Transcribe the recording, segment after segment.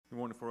Good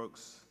morning,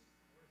 folks.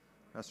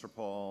 Pastor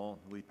Paul,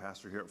 lead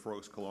pastor here at Four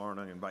Oaks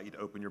Killarney. I invite you to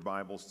open your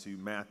Bibles to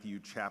Matthew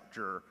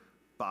chapter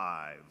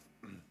 5.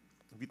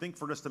 If you think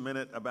for just a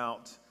minute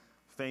about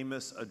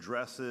famous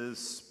addresses,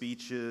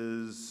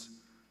 speeches,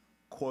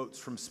 quotes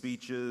from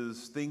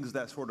speeches, things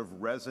that sort of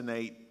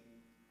resonate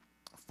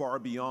far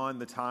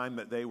beyond the time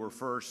that they were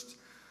first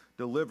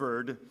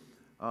delivered,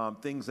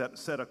 things that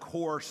set a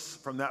course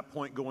from that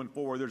point going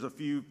forward. There's a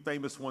few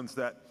famous ones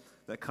that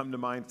come to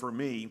mind for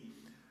me.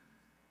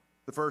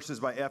 The first is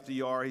by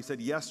FDR. He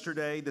said,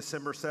 "Yesterday,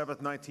 December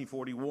 7th,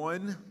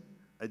 1941,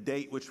 a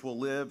date which will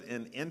live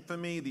in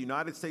infamy, the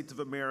United States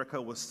of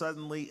America was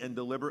suddenly and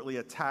deliberately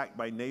attacked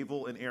by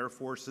naval and air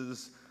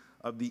forces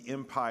of the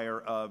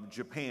Empire of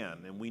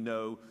Japan." And we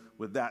know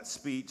with that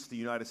speech, the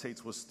United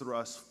States was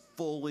thrust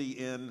fully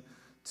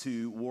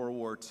into World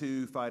War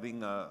II,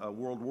 fighting a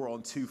world war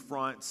on two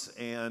fronts,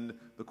 and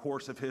the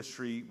course of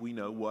history, we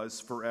know, was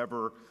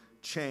forever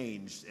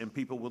changed. And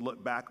people would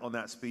look back on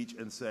that speech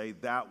and say,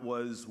 that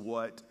was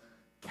what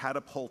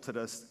catapulted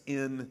us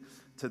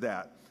into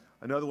that.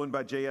 Another one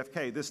by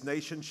JFK, "This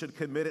nation should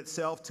commit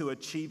itself to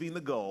achieving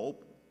the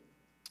goal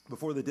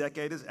before the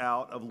decade is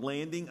out of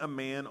landing a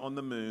man on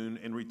the moon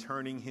and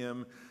returning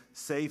him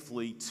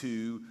safely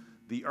to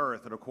the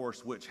earth." And of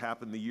course, which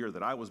happened the year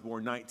that I was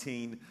born,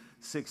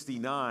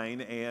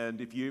 1969.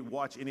 And if you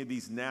watch any of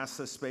these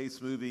NASA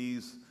space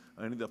movies,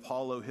 any of the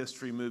Apollo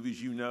history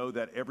movies, you know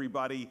that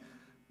everybody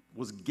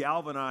was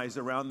galvanized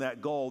around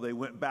that goal. They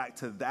went back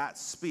to that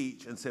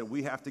speech and said,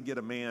 we have to get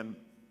a man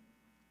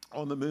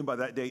on the moon by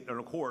that date. And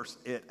of course,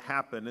 it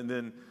happened. And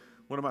then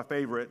one of my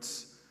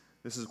favorites,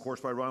 this is of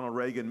course by Ronald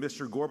Reagan,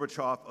 "Mr.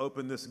 Gorbachev,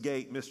 open this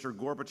gate. Mr.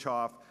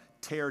 Gorbachev,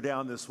 tear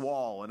down this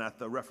wall." And at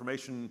the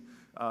Reformation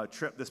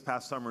trip this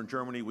past summer in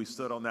Germany, we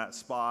stood on that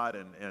spot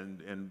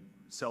and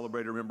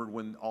celebrated, remembered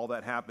when all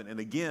that happened. And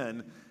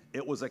again,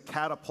 it was a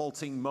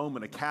catapulting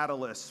moment, a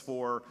catalyst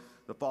for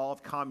the fall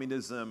of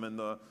communism,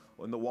 and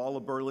when the wall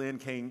of Berlin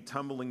came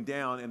tumbling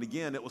down. And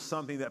again, it was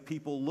something that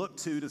people looked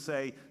to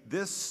say,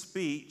 this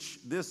speech,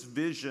 this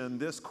vision,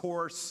 this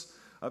course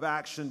of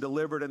action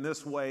delivered in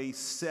this way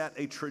set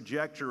a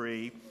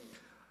trajectory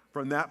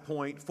from that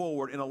point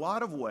forward. In a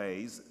lot of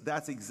ways,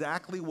 that's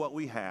exactly what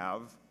we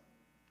have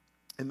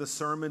in the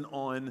Sermon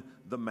on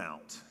the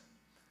Mount.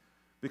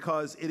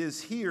 Because it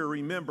is here,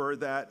 remember,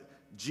 that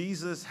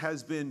Jesus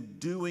has been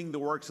doing the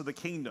works of the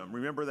kingdom.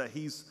 Remember that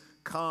he's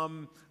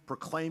come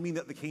proclaiming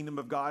that the kingdom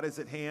of God is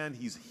at hand.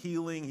 He's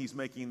healing. He's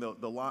making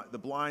the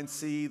blind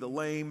see, the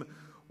lame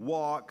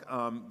walk.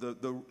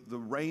 The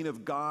reign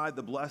of God,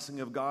 the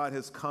blessing of God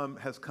has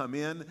come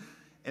in.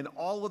 And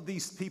all of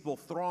these people,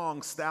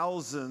 throngs,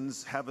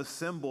 thousands, have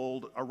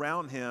assembled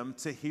around him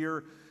to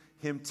hear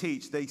him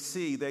teach. They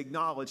see, they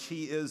acknowledge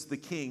he is the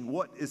king.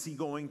 What is he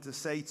going to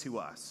say to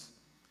us?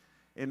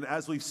 And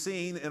as we've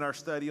seen in our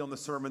study on the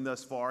sermon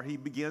thus far, he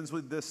begins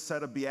with this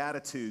set of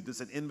beatitudes. It's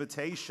an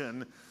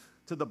invitation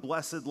to the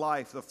blessed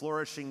life, the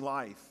flourishing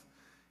life.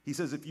 He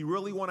says, if you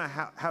really want to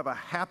have a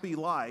happy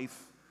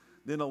life,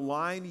 then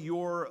align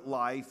your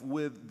life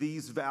with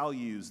these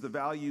values, the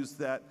values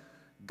that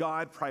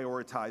God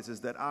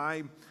prioritizes, that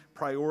I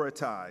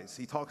prioritize.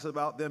 He talks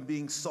about them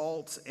being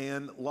salt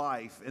and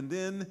life. And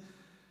then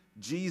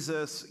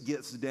Jesus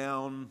gets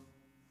down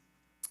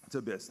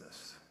to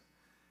business.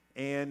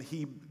 And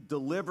he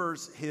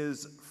delivers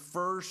his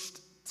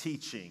first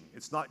teaching.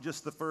 It's not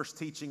just the first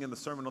teaching in the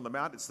Sermon on the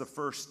Mount, it's the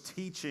first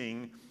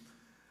teaching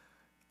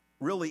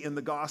really in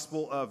the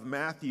Gospel of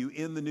Matthew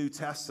in the New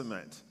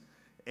Testament.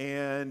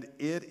 And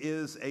it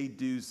is a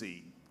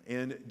doozy.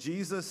 And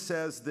Jesus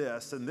says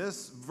this, and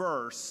this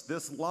verse,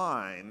 this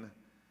line,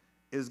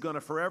 is going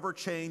to forever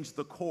change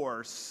the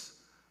course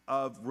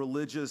of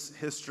religious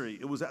history.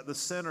 It was at the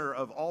center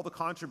of all the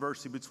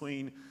controversy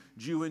between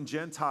Jew and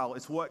Gentile.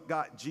 It's what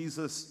got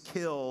Jesus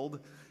killed.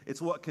 It's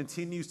what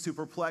continues to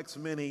perplex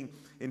many.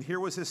 And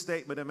here was his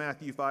statement in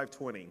Matthew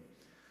 5:20.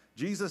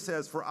 Jesus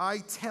says, "For I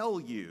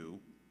tell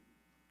you,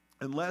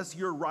 unless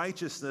your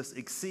righteousness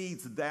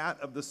exceeds that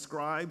of the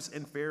scribes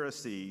and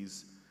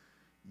Pharisees,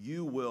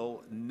 you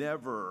will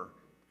never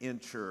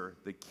enter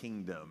the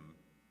kingdom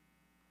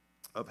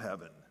of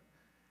heaven."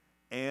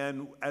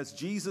 And as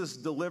Jesus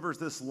delivers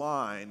this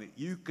line,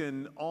 you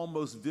can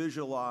almost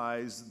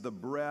visualize the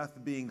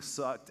breath being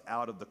sucked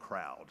out of the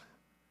crowd.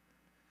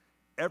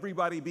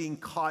 Everybody being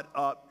caught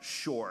up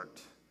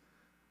short.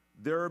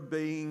 There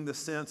being the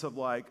sense of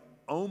like,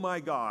 oh my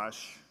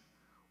gosh,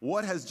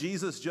 what has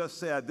Jesus just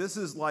said? This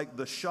is like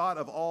the shot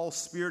of all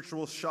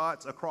spiritual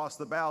shots across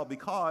the bow,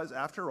 because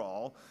after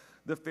all,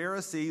 the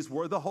Pharisees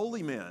were the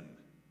holy men.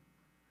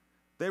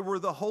 They were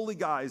the holy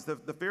guys.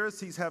 The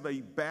Pharisees have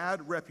a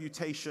bad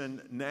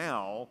reputation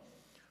now,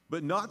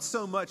 but not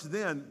so much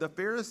then. The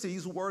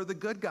Pharisees were the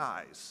good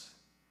guys.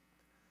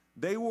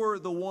 They were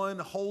the one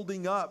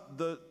holding up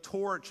the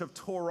torch of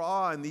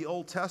Torah in the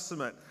Old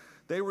Testament.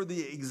 They were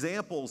the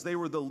examples. They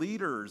were the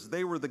leaders.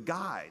 They were the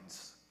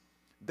guides.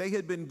 They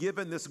had been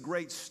given this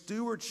great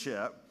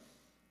stewardship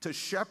to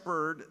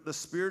shepherd the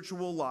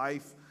spiritual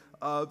life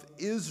of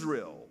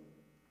Israel.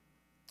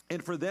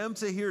 And for them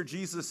to hear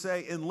Jesus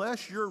say,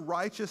 unless your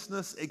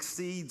righteousness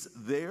exceeds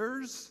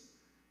theirs,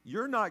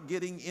 you're not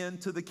getting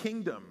into the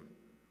kingdom.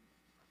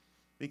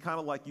 Be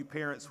kind of like you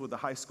parents with the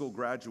high school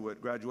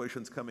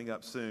graduation's coming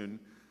up soon.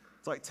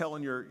 It's like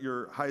telling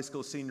your high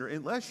school senior,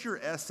 unless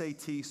your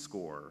SAT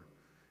score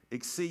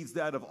exceeds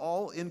that of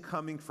all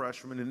incoming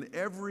freshmen in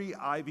every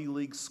Ivy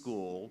League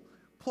school,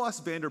 plus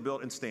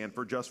Vanderbilt and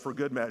Stanford, just for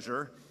good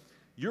measure,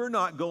 you're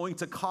not going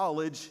to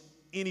college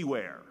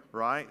anywhere,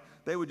 right?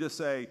 They would just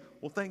say,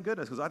 well, thank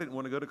goodness, because I didn't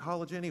want to go to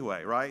college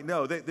anyway, right?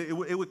 No,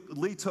 it would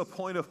lead to a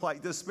point of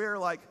like despair,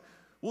 like,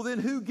 well, then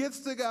who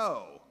gets to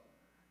go?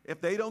 If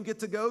they don't get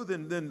to go,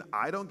 then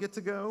I don't get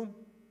to go.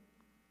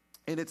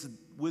 And it's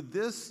with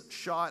this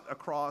shot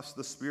across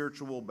the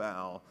spiritual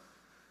bow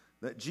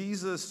that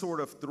Jesus sort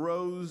of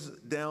throws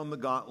down the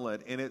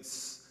gauntlet. And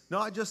it's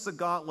not just a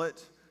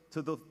gauntlet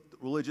to the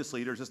religious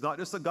leaders. It's not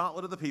just a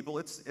gauntlet of the people.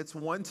 It's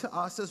one to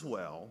us as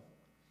well.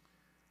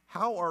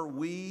 How are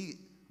we,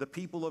 the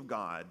people of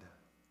God,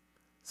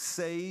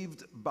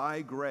 saved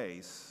by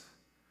grace?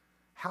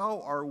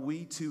 How are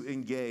we to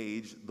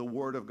engage the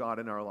Word of God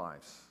in our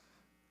lives?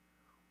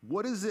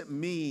 What does it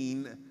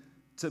mean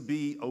to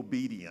be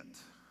obedient?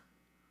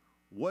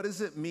 What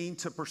does it mean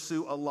to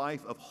pursue a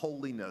life of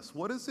holiness?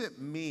 What does it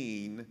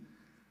mean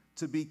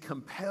to be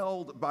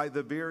compelled by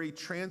the very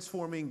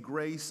transforming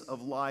grace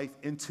of life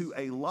into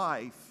a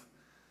life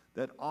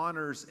that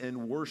honors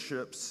and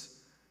worships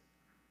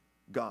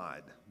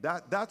God?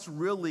 That's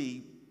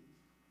really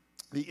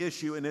the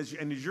issue. And as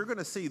you're going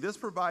to see, this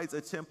provides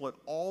a template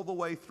all the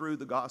way through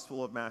the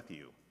Gospel of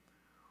Matthew.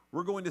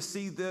 We're going to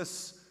see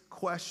this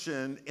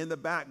question in the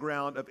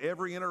background of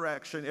every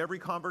interaction, every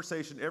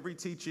conversation, every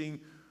teaching.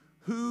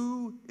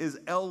 Who is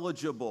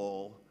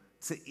eligible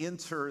to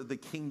enter the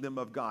kingdom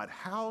of God?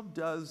 How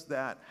does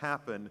that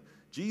happen?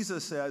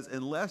 Jesus says,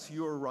 unless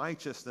your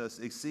righteousness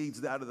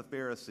exceeds that of the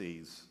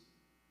Pharisees,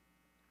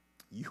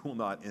 you will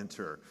not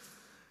enter.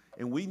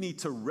 And we need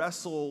to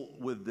wrestle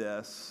with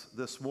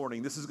this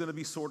morning. This is going to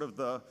be sort of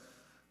the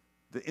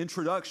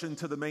introduction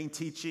to the main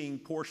teaching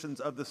portions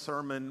of the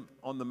Sermon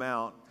on the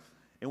Mount.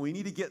 And we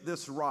need to get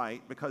this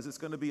right because it's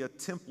going to be a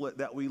template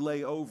that we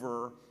lay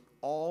over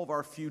all of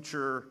our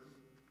future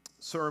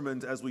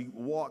sermons as we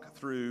walk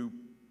through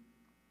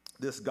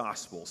this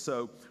gospel.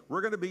 So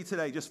we're going to be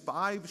today just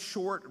 5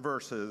 short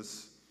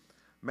verses,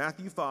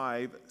 Matthew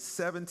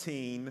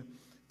 5:17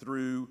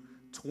 through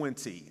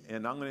 20.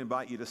 And I'm going to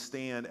invite you to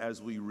stand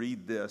as we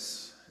read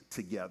this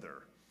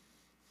together.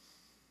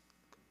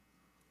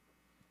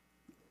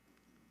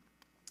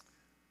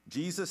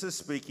 Jesus is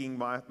speaking,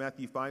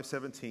 Matthew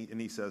 5:17, and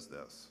he says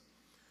this: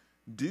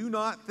 "Do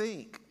not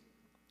think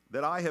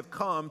that I have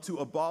come to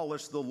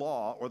abolish the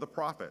law or the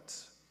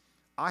prophets.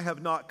 I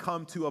have not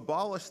come to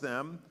abolish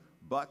them,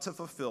 but to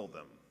fulfill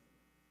them.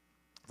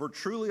 For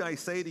truly I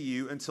say to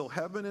you, until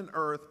heaven and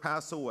earth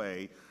pass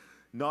away,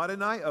 not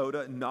an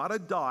iota, not a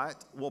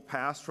dot will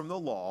pass from the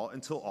law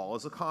until all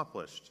is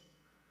accomplished.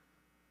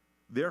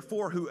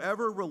 Therefore,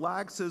 whoever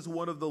relaxes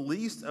one of the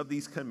least of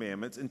these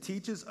commandments and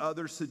teaches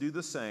others to do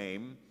the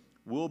same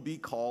will be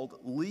called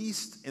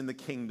least in the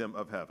kingdom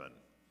of heaven.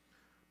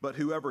 But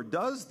whoever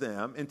does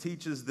them and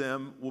teaches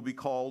them will be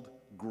called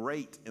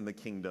great in the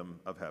kingdom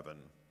of heaven.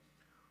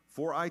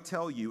 For I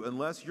tell you,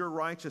 unless your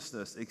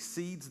righteousness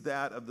exceeds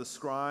that of the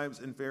scribes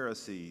and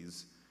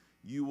Pharisees,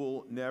 you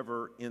will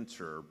never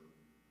enter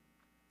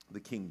the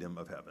kingdom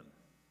of heaven."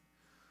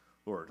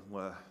 Lord,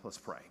 let's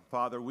pray.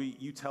 Father,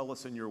 you tell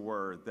us in your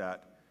word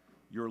that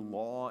your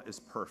law is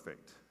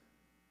perfect.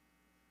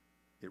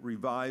 It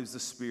revives the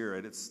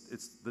spirit.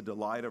 It's the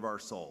delight of our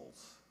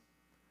souls.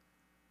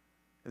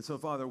 And so,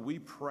 Father, we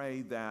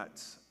pray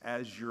that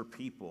as your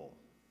people,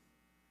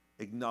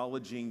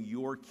 acknowledging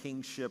your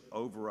kingship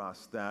over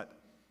us, that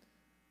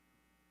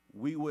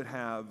we would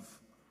have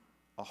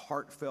a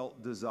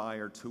heartfelt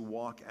desire to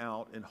walk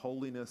out in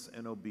holiness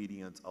and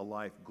obedience, a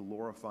life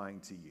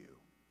glorifying to you.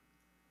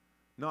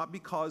 Not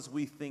because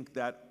we think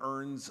that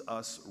earns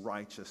us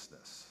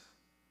righteousness,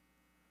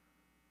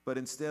 but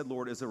instead,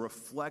 Lord, is a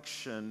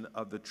reflection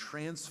of the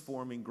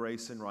transforming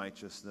grace and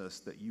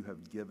righteousness that you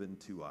have given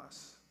to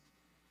us.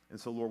 And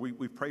so, Lord,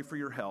 we pray for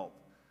your help.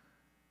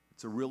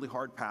 It's a really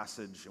hard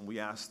passage, and we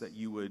ask that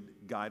you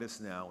would guide us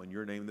now. In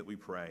your name that we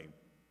pray.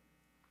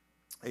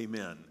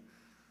 Amen.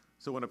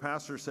 So when a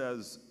pastor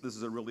says this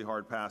is a really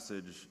hard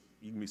passage,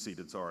 you can be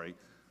seated, sorry.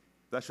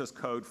 That's just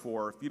code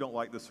for, if you don't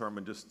like the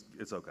sermon,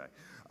 it's okay.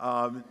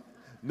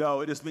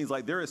 No, it just means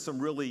like there is some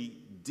really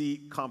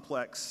deep,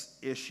 complex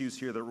issues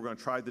here that we're going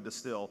to try to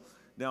distill.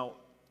 Now,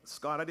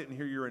 Scott, I didn't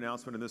hear your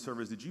announcement in this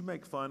service. Did you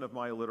make fun of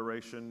my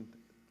alliteration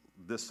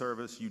this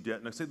service? You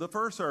didn't. I say the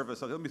first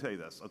service, okay, let me tell you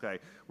this, okay?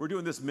 We're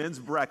doing this men's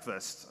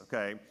breakfast,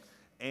 okay?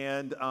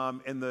 And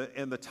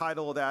the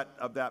title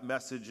of that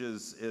message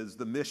is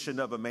The Mission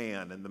of a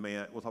Man. And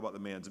we'll talk about the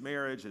man's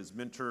marriage, his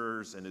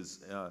mentors, and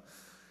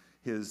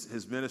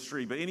his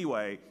ministry. But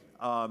anyway,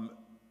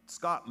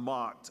 Scott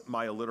mocked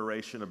my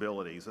alliteration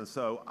abilities, and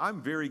so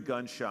I'm very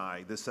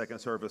gun-shy this second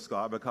service,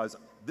 Scott, because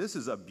this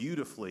is a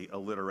beautifully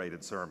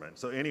alliterated sermon.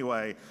 So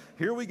anyway,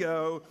 here we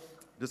go.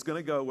 Just going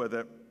to go with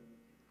it.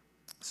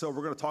 So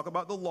we're going to talk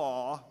about the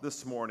law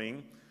this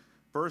morning.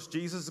 First,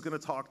 Jesus is going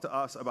to talk to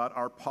us about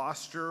our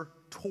posture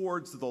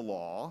towards the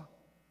law.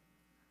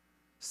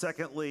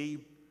 Secondly,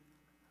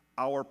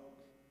 our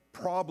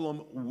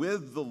problem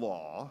with the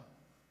law.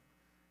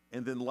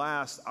 And then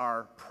last,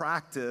 our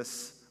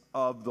practice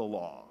of the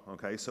law.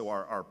 Okay, so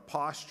our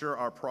posture,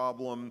 our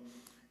problem,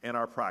 and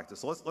our practice.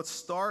 So let's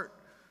start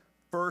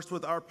first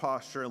with our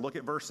posture and look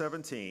at verse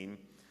 17.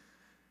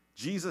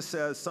 Jesus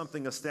says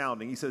something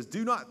astounding. He says,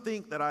 "Do not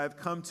think that I have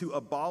come to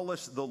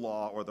abolish the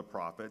law or the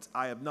prophets.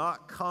 I have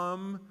not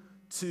come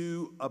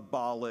to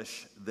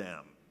abolish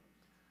them."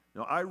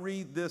 Now, I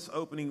read this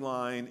opening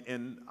line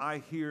and I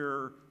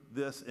hear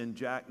this in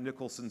Jack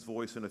Nicholson's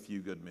voice in A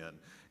Few Good Men.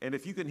 And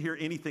if you can hear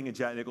anything in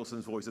Jack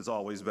Nicholson's voice, it's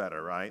always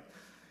better, right?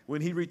 When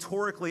he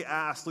rhetorically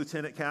asked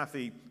Lieutenant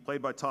Caffey,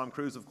 played by Tom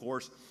Cruise, of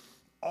course,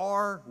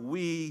 "Are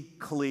we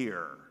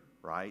clear?"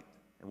 Right?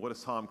 And what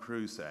does Tom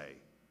Cruise say?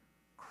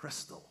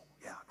 Crystal.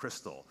 Yeah,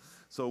 crystal.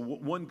 So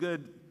one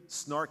good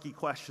snarky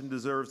question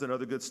deserves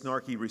another good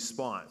snarky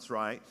response,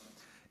 right?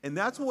 And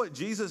that's what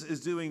Jesus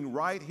is doing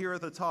right here at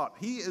the top.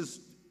 He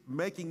is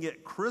making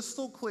it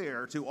crystal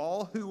clear to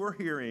all who are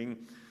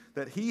hearing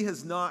that he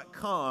has not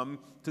come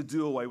to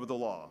do away with the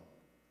law.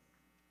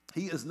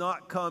 He has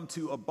not come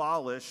to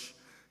abolish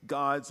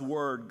God's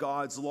word,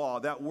 God's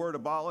law. That word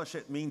abolish,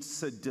 it means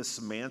to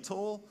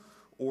dismantle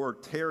or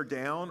tear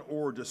down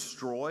or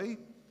destroy.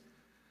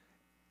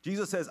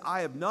 Jesus says,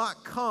 "I have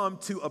not come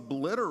to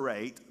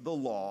obliterate the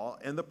law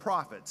and the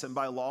prophets." And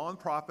by law and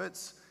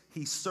prophets,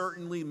 he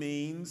certainly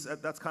means,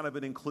 that's kind of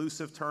an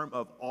inclusive term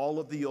of all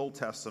of the Old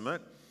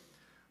Testament,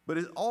 but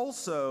it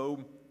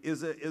also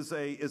is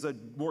a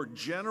more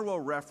general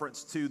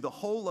reference to the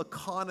whole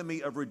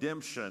economy of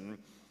redemption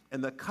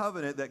and the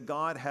covenant that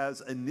God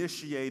has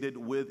initiated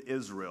with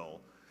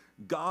Israel.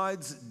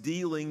 God's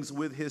dealings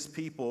with his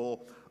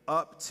people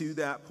up to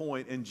that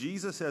point. And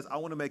Jesus says, I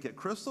want to make it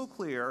crystal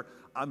clear,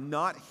 I'm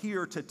not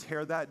here to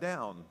tear that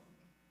down.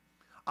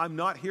 I'm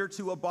not here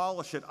to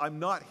abolish it. I'm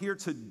not here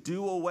to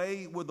do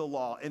away with the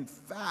law. In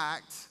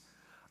fact,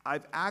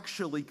 I've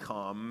actually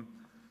come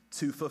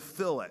to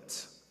fulfill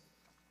it.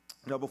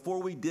 Now,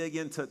 before we dig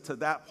into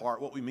that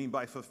part, what we mean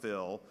by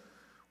fulfill,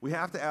 we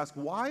have to ask,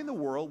 why in the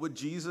world would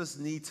Jesus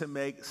need to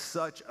make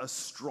such a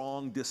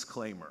strong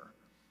disclaimer?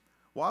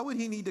 Why would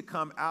he need to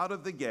come out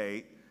of the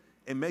gate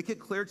and make it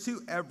clear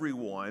to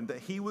everyone that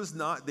he was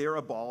not there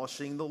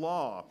abolishing the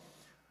law?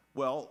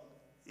 Well,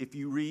 if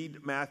you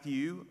read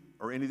Matthew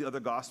or any of the other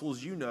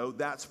Gospels, you know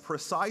that's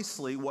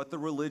precisely what the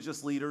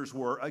religious leaders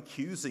were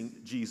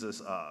accusing Jesus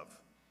of.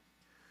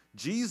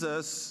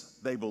 Jesus,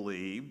 they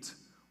believed,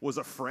 was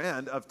a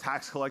friend of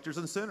tax collectors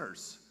and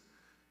sinners.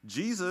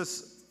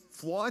 Jesus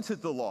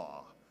flaunted the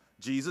law.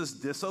 Jesus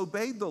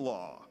disobeyed the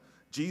law.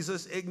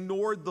 Jesus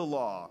ignored the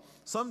law.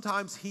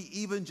 Sometimes he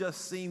even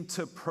just seemed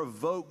to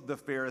provoke the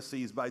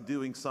Pharisees by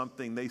doing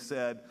something they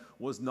said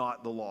was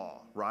not the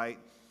law, right?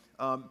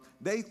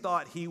 They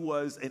thought he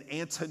was an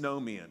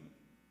antinomian,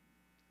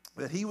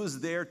 that he was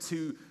there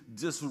to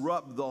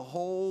disrupt the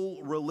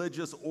whole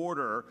religious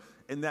order,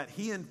 and that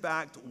he, in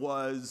fact,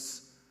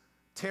 was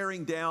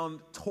tearing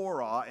down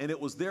Torah, and it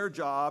was their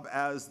job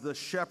as the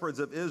shepherds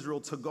of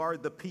Israel to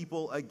guard the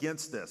people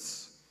against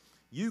this.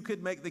 You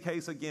could make the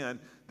case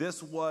again,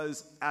 this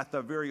was at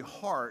the very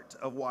heart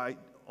of why,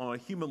 on a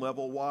human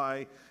level,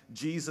 why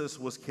Jesus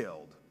was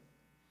killed.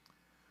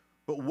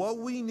 But what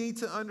we need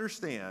to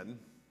understand,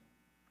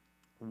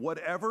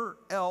 whatever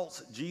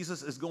else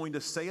Jesus is going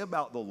to say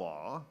about the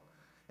law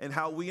and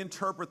how we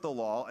interpret the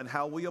law and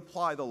how we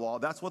apply the law,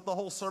 that's what the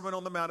whole Sermon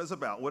on the Mount is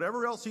about.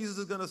 Whatever else Jesus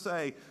is going to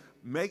say,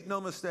 make no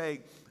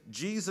mistake,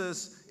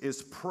 Jesus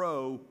is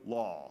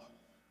pro-law.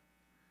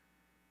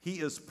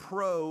 He is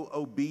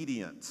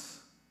pro-obedience.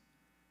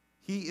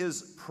 He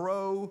is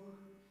pro-holiness.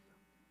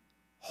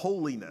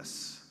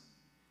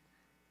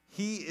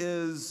 He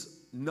is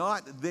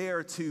not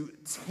there to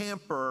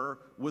tamper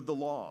with the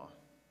law.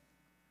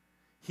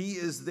 He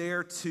is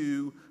there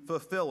to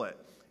fulfill it.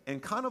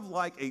 And kind of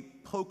like a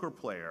poker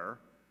player,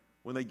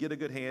 when they get a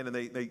good hand and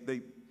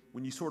they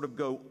when you sort of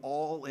go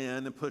all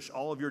in and push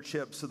all of your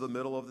chips to the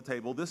middle of the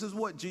table, this is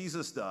what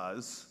Jesus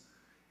does.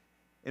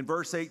 In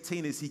verse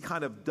 18, is he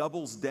kind of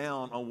doubles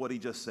down on what he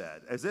just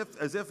said. As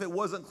if it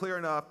wasn't clear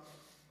enough,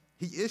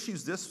 he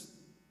issues this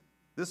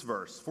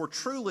verse. "For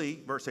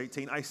truly," verse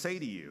 18, "I say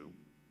to you,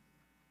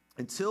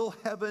 until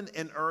heaven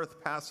and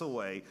earth pass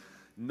away,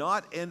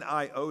 not an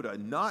iota,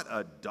 not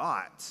a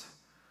dot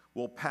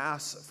will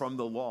pass from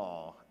the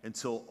law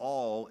until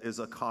all is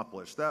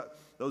accomplished."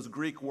 Those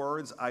Greek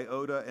words,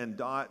 iota and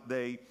dot,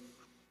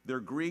 they're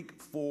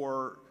Greek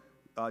for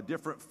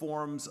different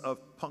forms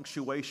of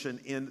punctuation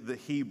in the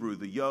Hebrew.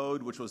 The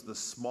yod, which was the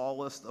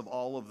smallest of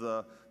all of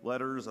the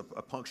letters, a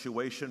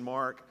punctuation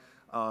mark.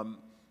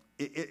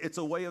 It's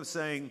a way of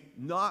saying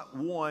not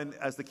one,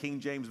 as the King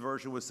James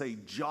Version would say,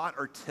 jot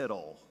or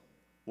tittle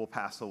will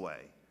pass away.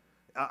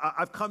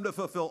 I've come to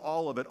fulfill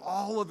all of it.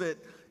 All of it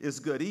is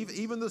good.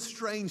 Even the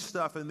strange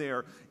stuff in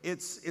there,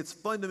 it's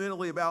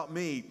fundamentally about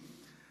me.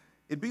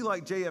 It'd be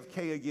like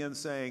JFK again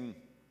saying,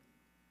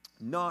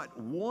 not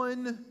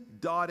one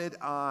dotted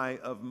I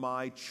of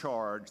my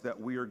charge that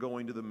we are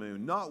going to the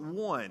moon, not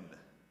one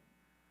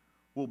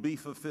will be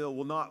fulfilled,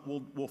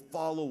 will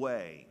fall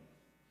away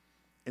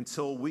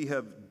until we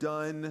have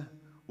done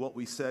what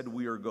we said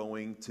we are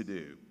going to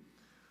do.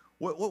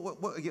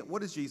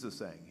 What is Jesus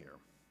saying here?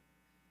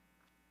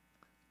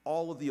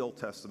 All of the Old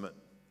Testament,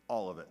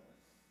 all of it.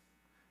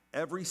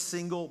 Every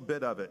single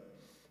bit of it.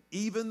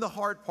 Even the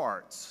hard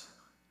parts.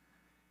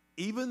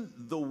 Even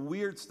the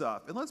weird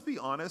stuff. And let's be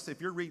honest, if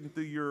you're reading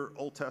through your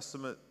Old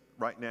Testament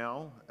right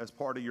now as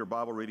part of your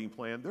Bible reading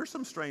plan, there's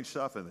some strange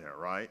stuff in there,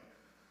 right?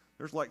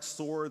 There's like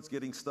swords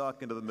getting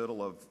stuck into the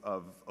middle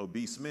of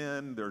obese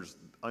men. There's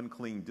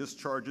unclean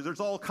discharges. There's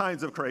all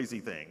kinds of crazy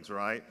things,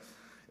 right?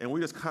 And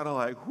we just kind of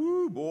like,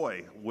 whoo,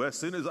 boy, well, as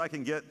soon as I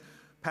can get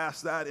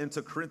past that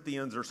into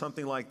Corinthians or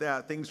something like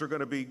that, things are going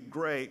to be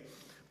great.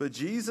 But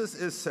Jesus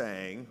is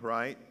saying,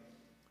 right,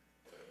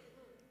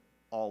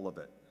 all of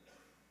it.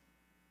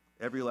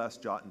 Every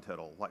last jot and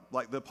tittle.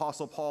 Like the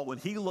Apostle Paul, when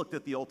he looked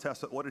at the Old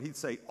Testament, what did he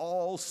say?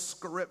 All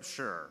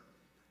Scripture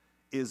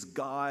is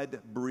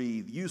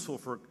God-breathed, useful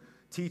for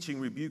teaching,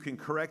 rebuking,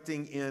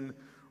 correcting in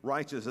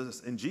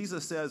righteousness. And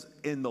Jesus says,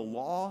 in the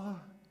law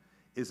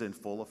is in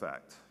full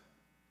effect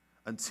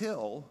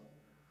until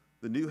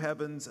the new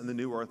heavens and the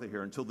new earth are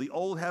here, until the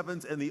old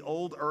heavens and the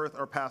old earth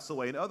are passed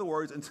away. In other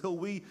words, until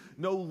we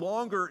no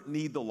longer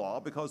need the law,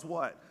 because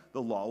what?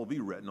 The law will be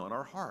written on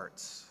our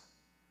hearts.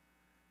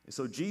 And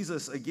so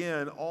Jesus,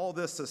 again, all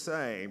this to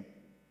say,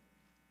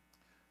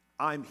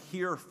 I'm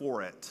here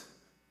for it.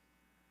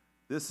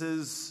 This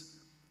is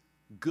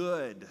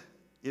good.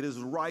 It is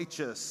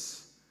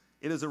righteous.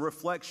 It is a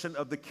reflection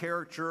of the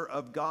character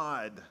of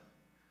God.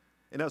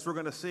 And as we're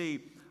going to see,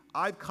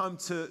 I've come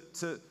to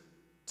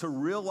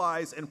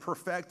realize and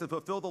perfect and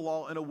fulfill the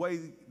law in a way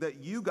that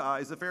you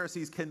guys, the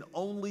Pharisees, can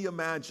only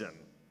imagine.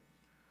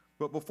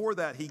 But before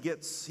that, he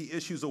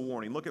issues a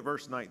warning. Look at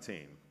verse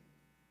 19.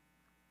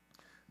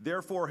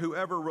 Therefore,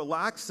 whoever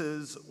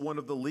relaxes one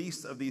of the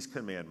least of these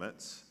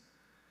commandments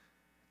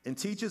and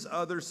teaches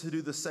others to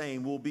do the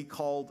same will be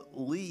called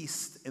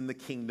least in the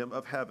kingdom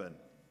of heaven.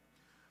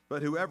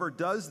 But whoever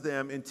does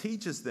them and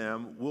teaches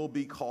them will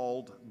be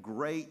called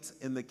great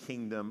in the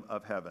kingdom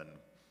of heaven.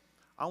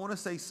 I want to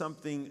say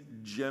something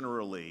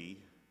generally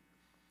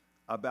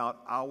about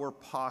our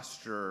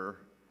posture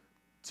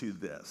to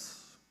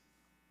this,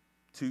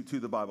 to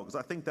the Bible, because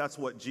I think that's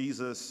what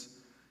Jesus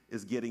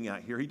is getting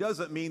at here. He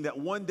doesn't mean that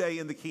one day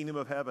in the kingdom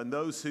of heaven,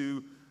 those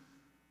who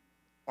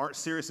aren't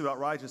serious about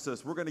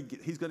righteousness,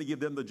 he's going to give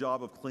them the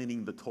job of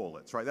cleaning the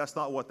toilets, right? That's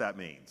not what that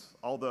means.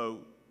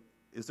 Although,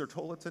 is there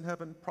toilets in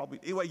heaven? Probably.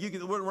 Anyway,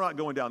 we're not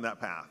going down that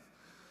path.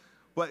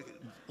 But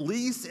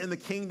least in the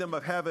kingdom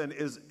of heaven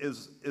is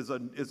a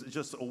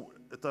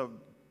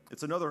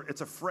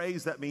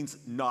phrase that means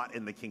not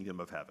in the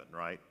kingdom of heaven,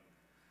 right?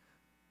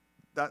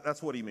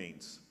 That's what he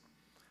means.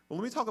 Well,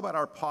 let me talk about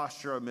our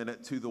posture a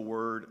minute to the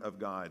Word of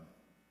God.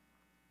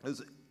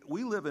 Because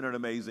we live in an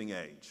amazing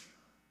age.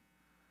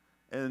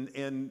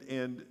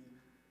 And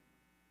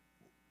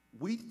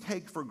we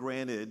take for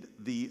granted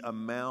the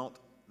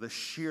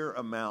sheer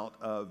amount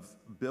of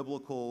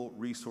biblical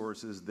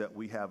resources that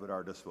we have at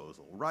our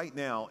disposal. Right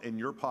now, in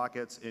your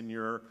pockets, in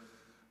your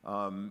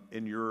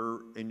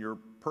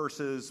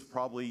purses,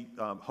 probably,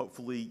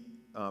 hopefully,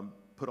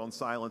 put on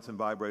silence and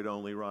vibrate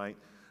only, right?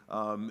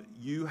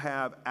 You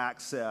have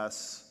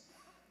access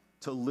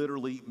to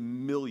literally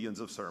millions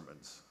of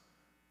sermons,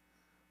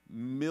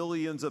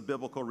 millions of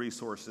biblical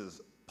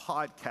resources,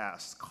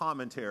 podcasts,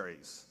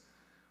 commentaries.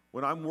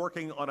 When I'm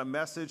working on a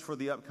message for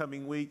the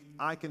upcoming week,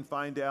 I can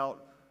find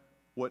out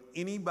what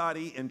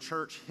anybody in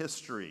church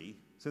history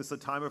since the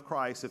time of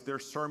Christ, if their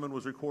sermon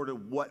was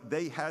recorded, what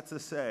they had to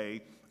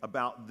say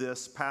about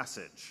this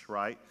passage,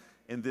 right?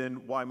 And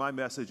then why my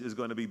message is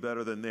going to be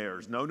better than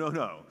theirs. No,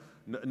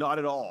 not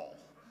at all.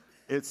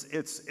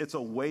 It's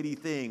a weighty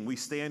thing. We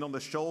stand on the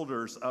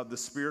shoulders of the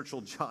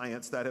spiritual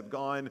giants that have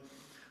gone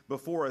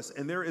before us,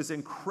 and there is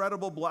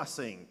incredible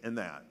blessing in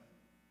that.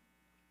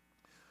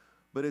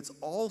 But it's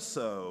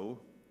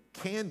also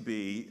can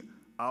be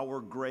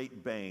our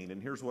great bane,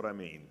 and here's what I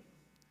mean.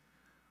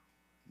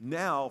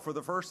 Now, for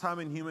the first time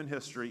in human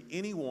history,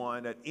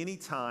 anyone at any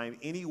time,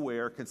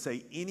 anywhere can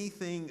say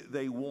anything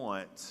they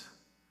want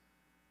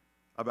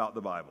about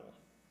the Bible.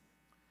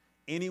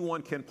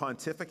 Anyone can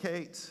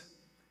pontificate.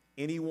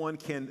 Anyone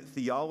can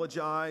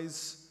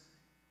theologize.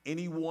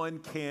 Anyone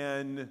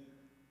can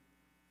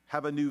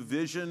have a new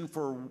vision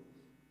for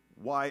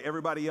why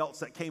everybody else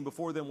that came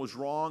before them was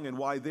wrong and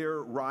why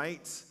they're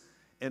right.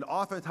 And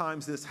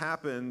oftentimes this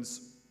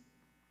happens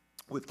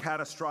with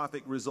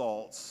catastrophic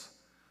results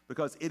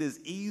because it is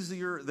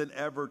easier than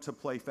ever to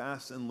play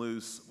fast and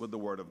loose with the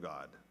Word of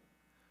God.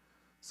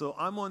 So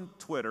I'm on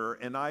Twitter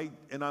and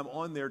I'm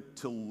on there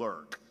to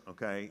lurk,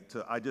 okay?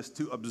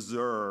 To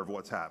observe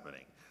what's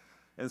happening.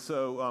 And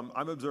so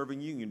I'm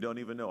observing you, and you don't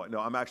even know it. No,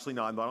 I'm actually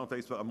not. I'm not on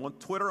Facebook. I'm on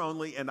Twitter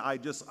only, and I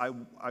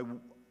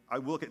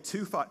look at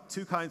two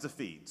kinds of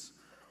feeds.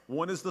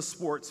 One is the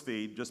sports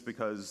feed, just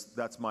because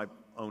that's my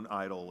own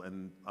idol,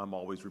 and I'm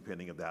always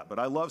repenting of that. But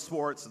I love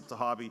sports. It's a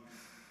hobby.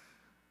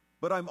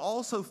 But I'm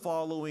also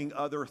following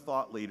other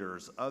thought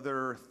leaders,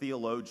 other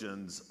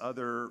theologians,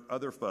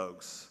 other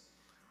folks,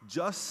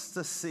 just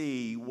to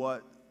see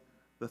what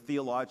the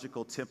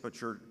theological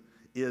temperature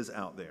is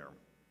out there.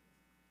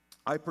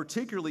 I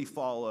particularly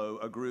follow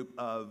a group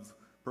of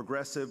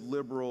progressive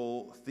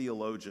liberal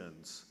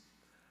theologians,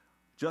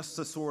 just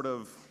to sort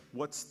of,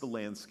 what's the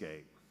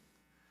landscape?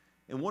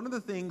 And one of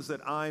the things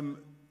that I'm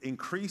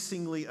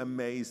increasingly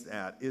amazed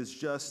at is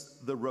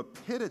just the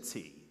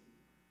rapidity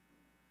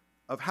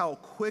of how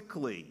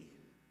quickly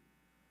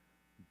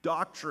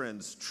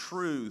doctrines,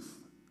 truth,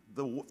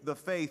 the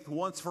faith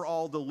once for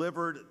all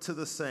delivered to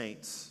the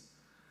saints,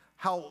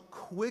 how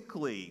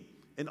quickly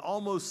and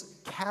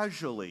almost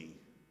casually,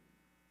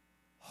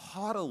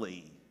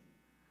 haughtily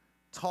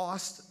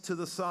tossed to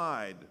the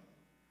side.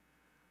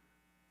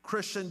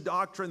 Christian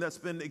doctrine that's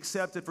been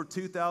accepted for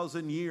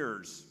 2,000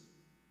 years,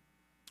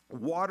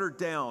 watered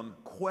down,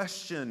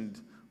 questioned,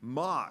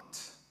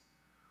 mocked.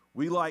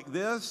 We like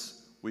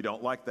this, we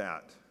don't like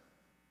that.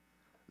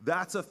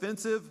 That's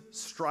offensive,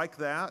 strike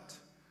that.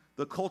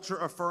 The culture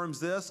affirms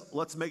this,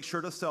 let's make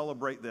sure to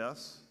celebrate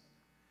this.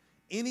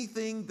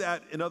 Anything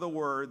that, in other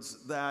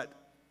words, that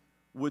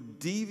would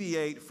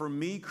deviate from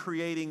me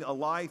creating a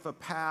life, a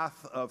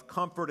path of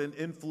comfort and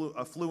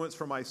affluence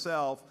for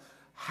myself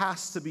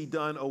has to be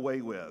done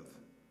away with.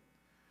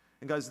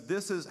 And guys,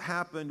 this has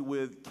happened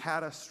with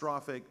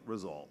catastrophic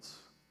results.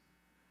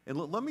 And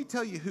let me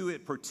tell you who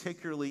it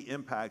particularly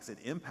impacts. It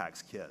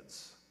impacts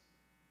kids.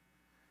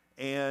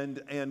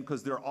 And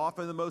because they're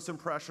often the most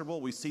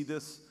impressionable. We see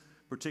this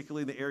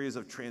particularly in the areas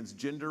of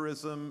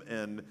transgenderism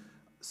and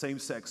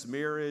same-sex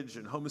marriage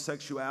and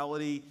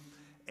homosexuality.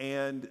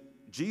 And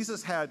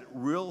Jesus had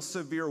real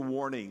severe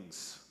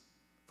warnings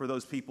for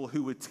those people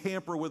who would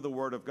tamper with the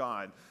Word of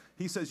God.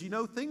 He says,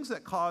 things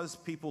that cause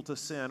people to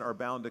sin are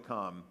bound to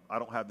come. I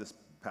don't have this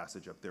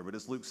passage up there, but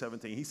it's Luke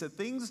 17. He said,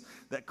 things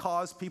that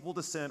cause people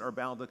to sin are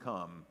bound to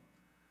come.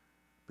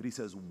 But he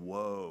says,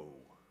 woe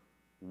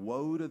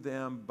to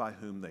them by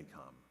whom they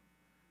come.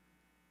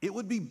 It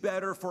would be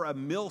better for a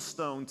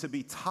millstone to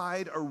be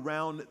tied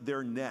around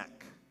their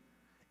neck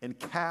and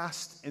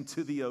cast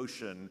into the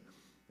ocean,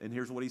 and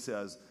here's what he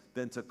says,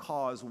 than to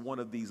cause one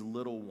of these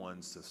little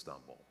ones to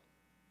stumble.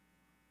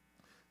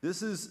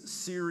 This is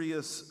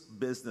serious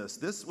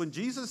business. When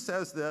Jesus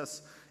says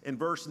this in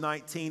verse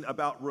 19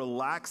 about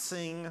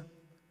relaxing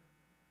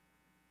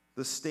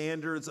the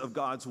standards of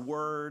God's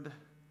word,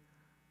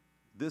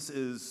 this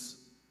is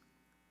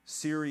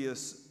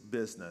serious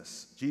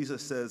business.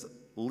 Jesus says,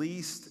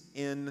 least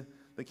in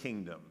the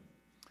kingdom.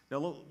 Now,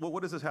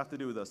 what does this have to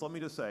do with us? Let me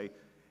just say,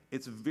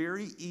 it's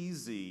very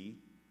easy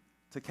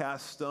to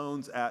cast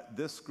stones at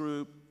this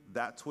group,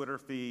 that Twitter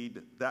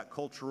feed, that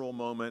cultural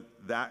moment,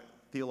 that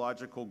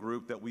theological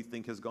group that we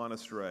think has gone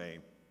astray.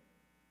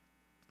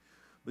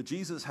 But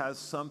Jesus has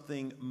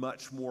something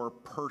much more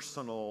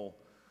personal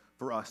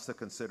for us to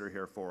consider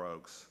here, Four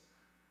Oaks.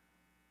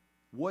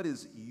 What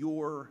is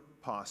your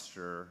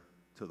posture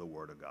to the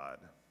Word of God?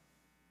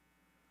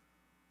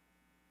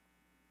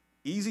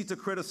 Easy to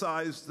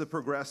criticize the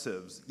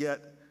progressives,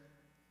 yet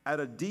at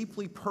a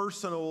deeply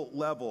personal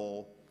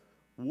level,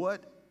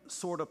 what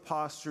sort of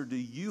posture do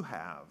you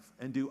have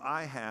and do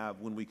I have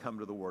when we come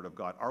to the Word of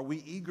God? Are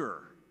we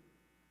eager?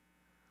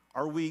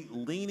 Are we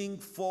leaning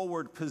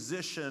forward,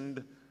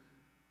 positioned,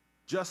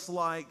 just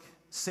like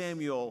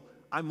Samuel?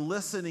 I'm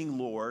listening,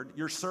 Lord.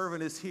 Your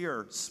servant is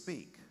here.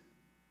 Speak.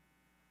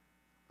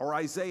 Or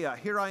Isaiah,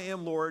 here I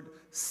am, Lord.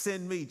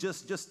 Send me.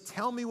 Just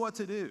tell me what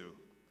to do.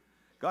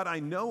 God, I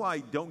know I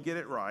don't get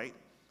it right.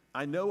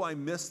 I know I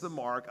miss the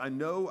mark. I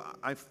know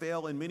I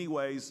fail in many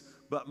ways,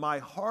 but my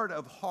heart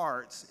of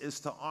hearts is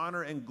to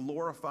honor and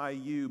glorify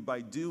you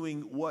by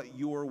doing what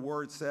your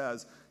word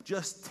says.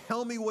 Just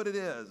tell me what it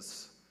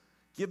is.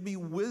 Give me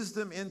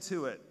wisdom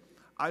into it.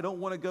 I don't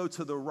want to go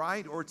to the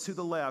right or to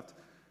the left.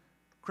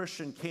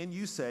 Christian, can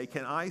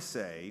I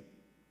say,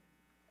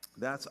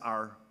 that's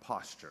our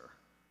posture?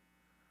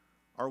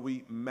 Are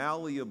we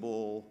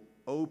malleable,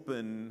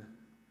 open,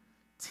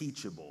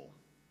 teachable?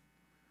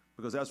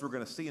 Because as we're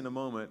going to see in a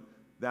moment,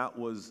 that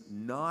was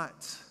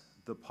not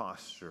the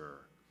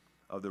posture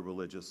of the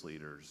religious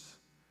leaders.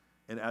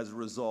 And as a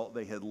result,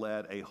 they had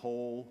led a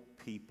whole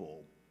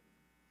people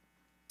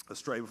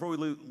astray. Before we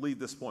leave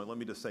this point, let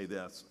me just say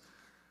this.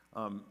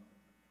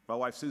 My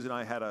wife Susan and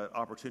I had an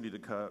opportunity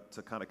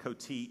to kind of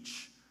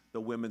co-teach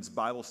the women's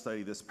Bible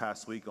study this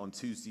past week on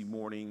Tuesday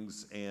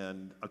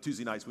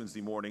nights,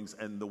 Wednesday mornings,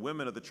 and the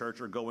women of the church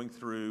are going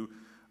through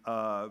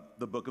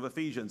the book of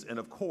Ephesians. And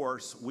of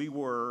course, we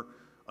were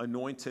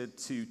anointed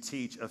to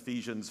teach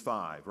Ephesians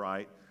 5,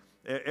 right?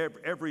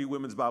 Every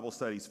women's Bible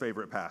study's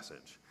favorite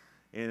passage.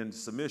 And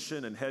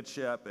submission and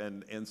headship.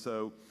 And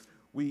so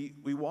we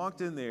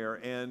walked in there,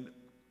 and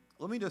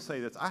let me just say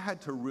this. I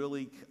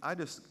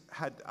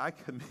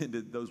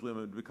commended those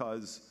women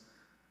because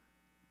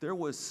there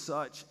was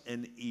such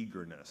an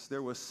eagerness.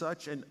 There was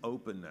such an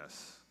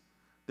openness.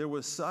 There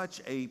was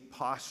such a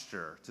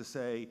posture to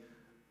say,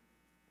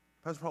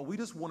 Pastor Paul, we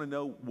just want to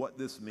know what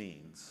this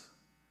means,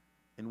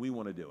 and we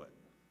want to do it.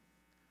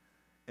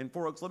 And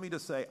Four Oaks, let me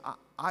just say,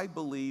 I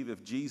believe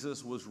if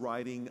Jesus was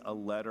writing a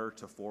letter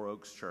to Four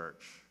Oaks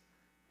Church,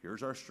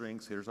 here's our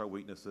strengths, here's our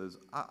weaknesses,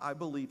 I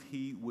believe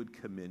he would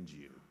commend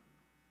you.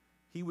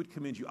 He would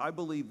commend you. I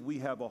believe we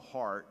have a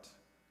heart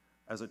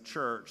as a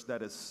church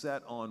that is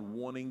set on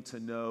wanting to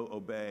know,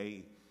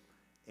 obey,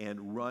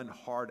 and run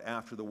hard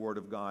after the Word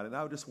of God. And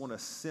I just want to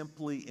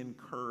simply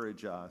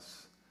encourage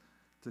us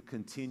to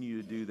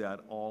continue to do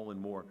that all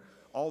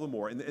the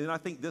more. And I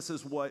think this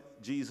is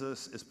what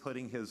Jesus is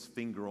putting his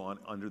finger on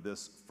under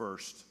this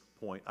first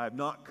point. I have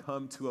not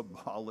come to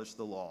abolish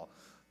the law.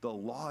 The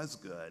law is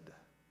good.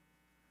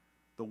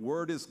 The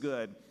Word is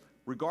good.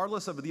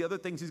 Regardless of the other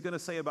things he's going to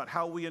say about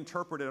how we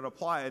interpret it and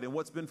apply it and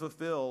what's been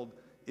fulfilled,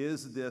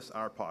 is this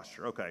our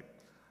posture? Okay.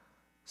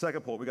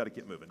 Second point, we got to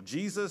get moving.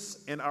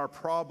 Jesus and our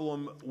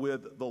problem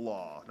with the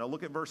law. Now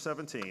look at verse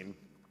 17.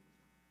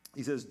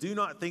 He says, do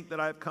not think that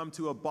I have come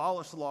to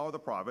abolish the law or the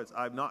prophets.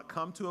 I have not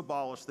come to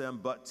abolish them,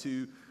 but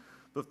to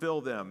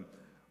fulfill them.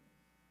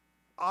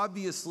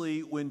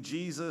 Obviously, when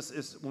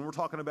we're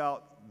talking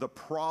about the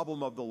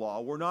problem of the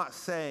law, we're not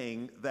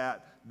saying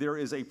that there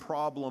is a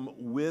problem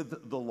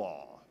with the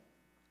law.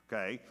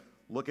 Okay,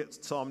 look at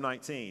Psalm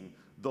 19.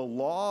 The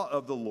law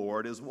of the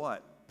Lord is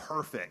what?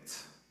 Perfect.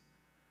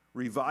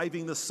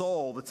 Reviving the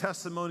soul. The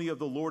testimony of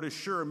the Lord is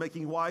sure,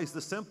 making wise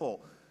the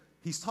simple.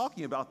 He's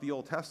talking about the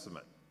Old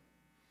Testament.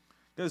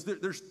 Because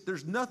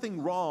there's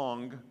nothing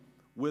wrong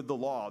with the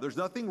law. There's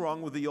nothing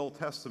wrong with the Old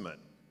Testament.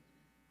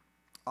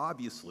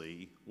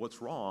 Obviously,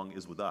 what's wrong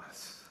is with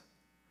us.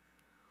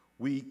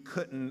 We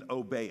couldn't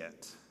obey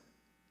it.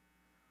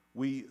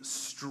 We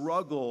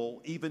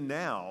struggle even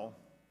now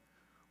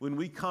when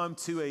we come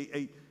to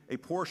a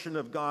portion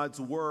of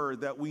God's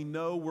Word that we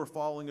know we're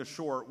falling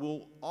short.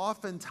 We'll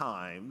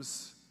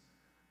oftentimes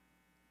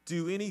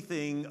do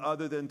anything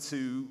other than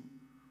to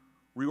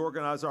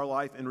reorganize our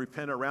life and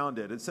repent around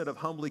it. Instead of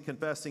humbly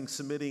confessing,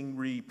 submitting,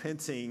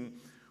 repenting,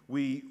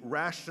 we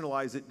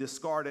rationalize it,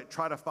 discard it,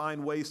 try to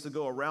find ways to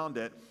go around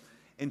it.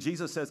 And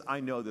Jesus says, I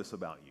know this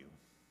about you.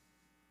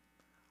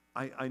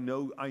 I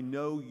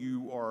know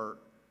you are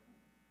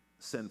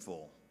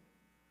sinful.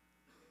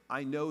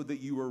 I know that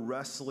you are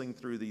wrestling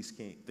through these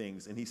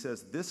things. And he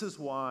says, this is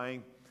why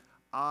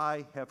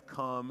I have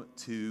come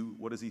to,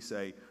 what does he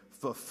say?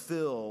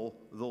 Fulfill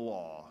the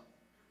law.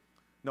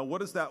 Now,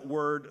 what does that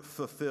word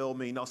fulfill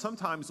mean? Now,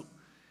 sometimes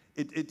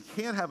it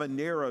can have a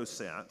narrow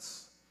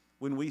sense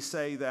when we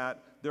say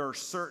that there are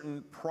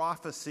certain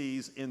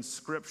prophecies in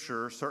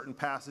Scripture, certain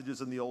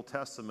passages in the Old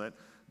Testament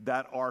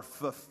that are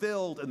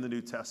fulfilled in the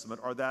New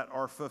Testament, or that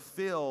are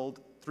fulfilled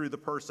through the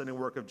person and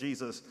work of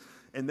Jesus.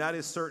 And that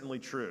is certainly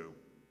true.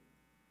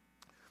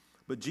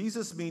 But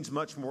Jesus means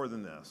much more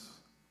than this.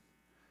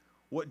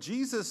 What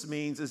Jesus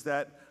means is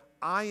that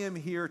I am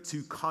here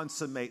to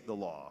consummate the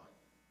law.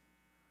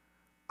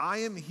 I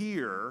am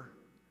here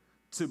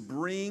to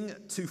bring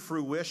to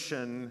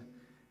fruition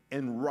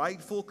and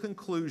rightful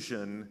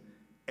conclusion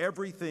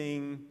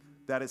everything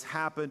that has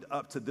happened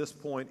up to this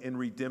point in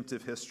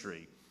redemptive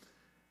history.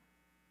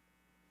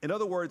 In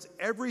other words,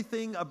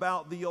 everything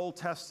about the Old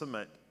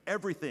Testament,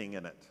 everything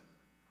in it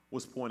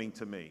was pointing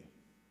to me.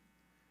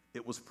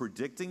 It was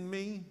predicting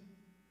me.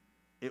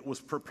 It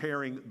was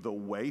preparing the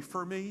way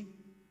for me.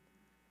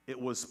 It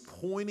was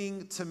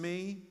pointing to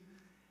me.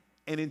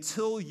 And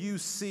until you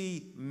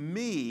see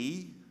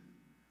me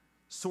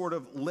sort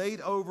of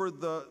laid over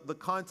the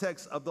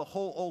context of the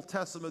whole Old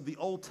Testament, the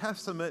Old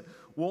Testament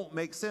won't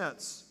make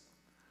sense.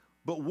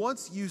 But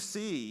once you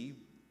see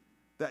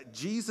that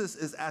Jesus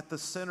is at the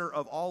center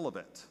of all of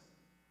it,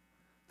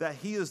 that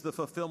he is the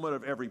fulfillment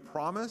of every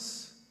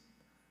promise,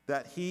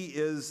 that he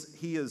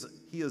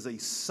is a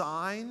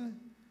sign.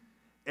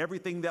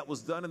 Everything that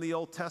was done in the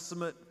Old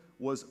Testament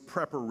was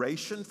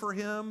preparation for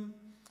him.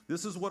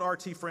 This is what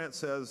R.T. France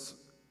says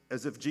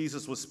as if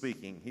Jesus was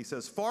speaking. He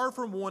says, far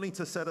from wanting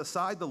to set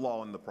aside the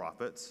law and the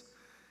prophets,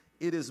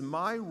 it is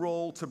my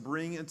role to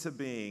bring into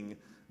being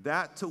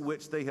that to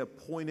which they have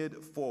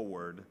pointed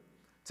forward,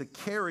 to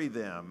carry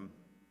them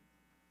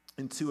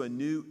into a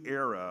new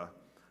era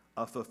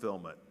of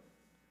fulfillment.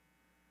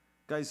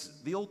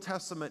 Guys, the Old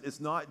Testament is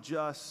not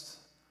just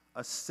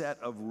a set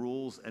of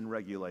rules and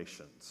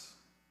regulations.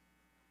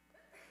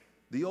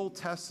 The Old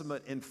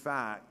Testament, in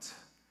fact,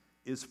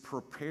 is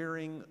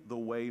preparing the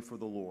way for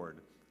the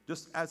Lord.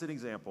 Just as an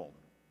example,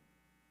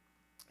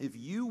 if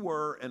you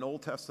were an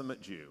Old Testament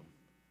Jew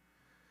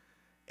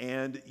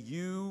and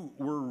you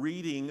were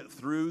reading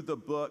through the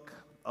book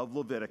of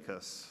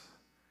Leviticus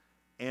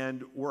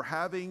and were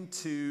having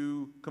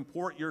to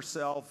comport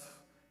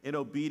yourself in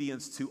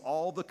obedience to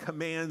all the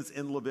commands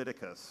in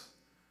Leviticus,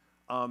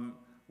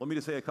 let me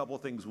just say a couple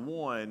of things.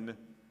 One,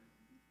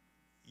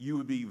 you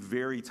would be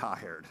very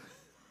tired.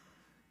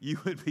 You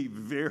would be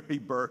very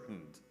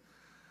burdened.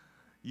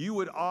 You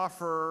would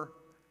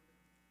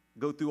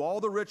go through all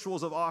the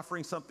rituals of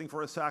offering something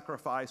for a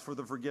sacrifice for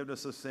the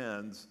forgiveness of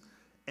sins,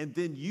 and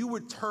then you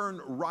would turn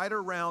right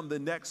around the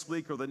next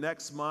week or the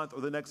next month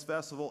or the next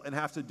festival and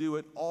have to do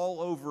it all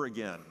over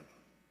again.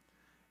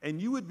 And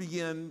you would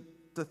begin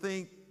to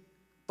think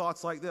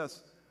thoughts like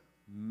this: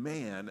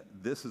 man,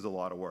 this is a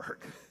lot of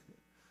work.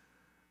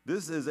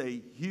 This is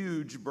a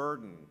huge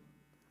burden.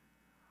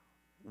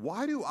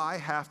 Why do I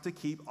have to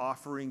keep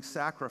offering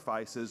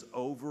sacrifices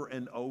over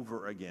and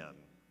over again?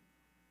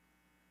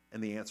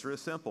 And the answer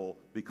is simple: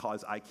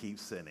 because I keep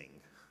sinning.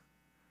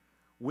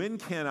 When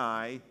can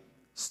I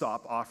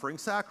stop offering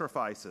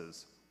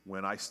sacrifices?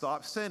 When I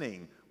stop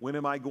sinning. When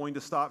am I going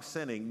to stop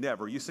sinning?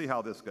 Never. You see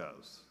how this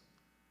goes.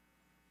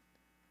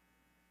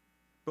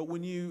 But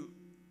when you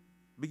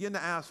begin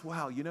to ask,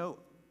 wow,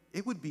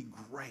 it would be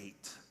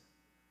great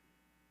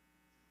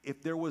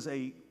if there was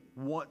a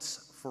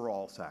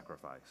once-for-all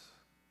sacrifice.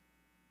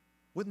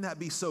 Wouldn't that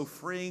be so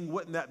freeing?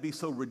 Wouldn't that be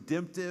so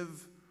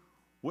redemptive?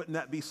 Wouldn't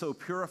that be so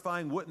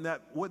purifying? Wouldn't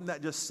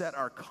that just set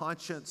our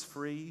conscience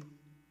free?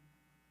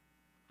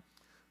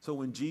 So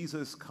when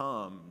Jesus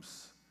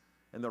comes,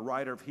 and the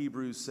writer of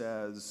Hebrews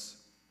says,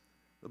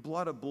 the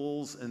blood of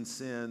bulls and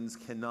sins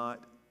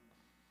cannot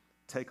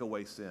take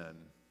away sin.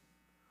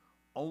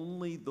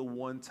 Only the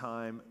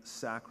one-time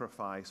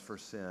sacrifice for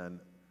sin,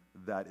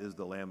 that is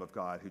the Lamb of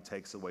God who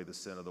takes away the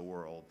sin of the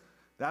world.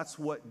 That's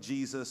what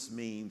Jesus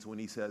means when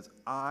he says,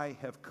 I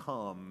have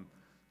come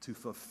to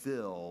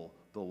fulfill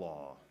the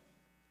law.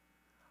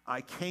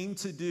 I came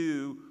to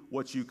do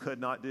what you could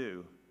not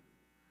do.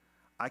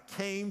 I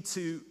came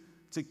to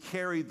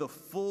carry the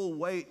full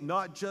weight,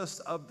 not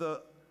just of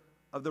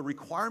the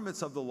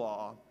requirements of the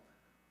law,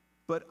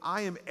 but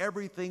I am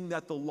everything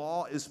that the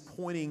law is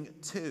pointing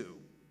to.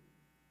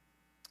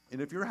 And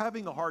if you're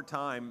having a hard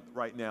time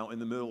right now in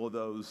the middle of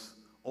those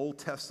Old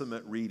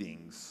Testament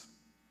readings,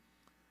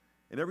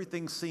 and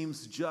everything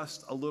seems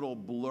just a little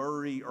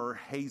blurry or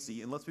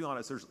hazy, and let's be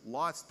honest, there's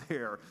lots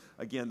there,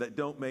 again, that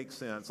don't make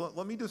sense.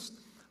 Let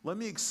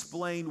me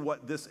explain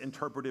what this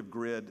interpretive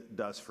grid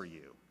does for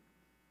you.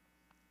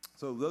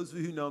 So those of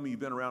you who know me, you've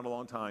been around a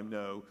long time,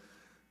 know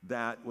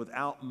that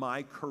without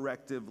my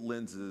corrective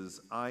lenses,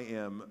 I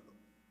am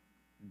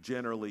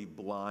generally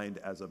blind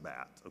as a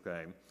bat,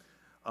 okay?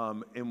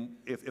 And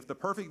if the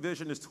perfect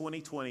vision is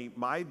 20/20,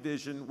 my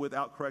vision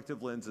without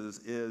corrective lenses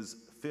is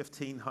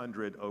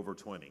 1500 over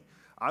 20.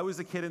 I was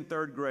a kid in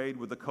third grade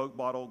with the Coke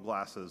bottle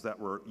glasses that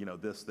were,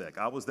 this thick.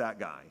 I was that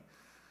guy.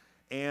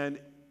 And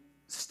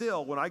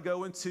still, when I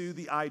go into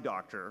the eye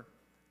doctor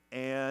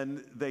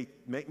and they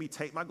make me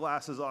take my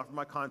glasses off and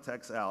my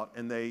contacts out,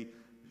 and they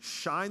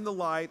shine the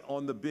light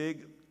on the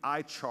big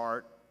eye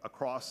chart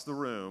across the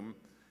room,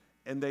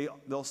 and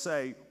they'll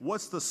say,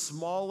 what's the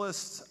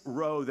smallest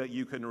row that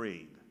you can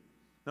read?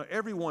 Now,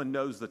 everyone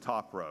knows the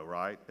top row,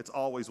 right? It's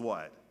always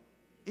what?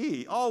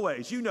 E,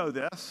 always. You know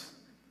this.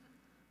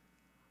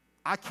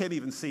 I can't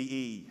even see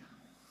E.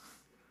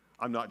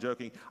 I'm not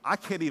joking. I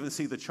can't even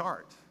see the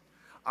chart.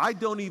 I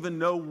don't even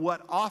know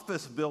what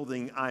office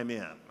building I'm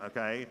in,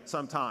 okay,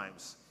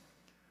 sometimes.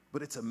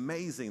 But it's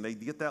amazing. They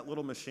get that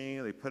little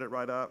machine, they put it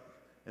right up,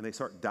 and they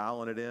start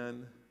dialing it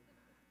in,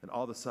 and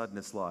all of a sudden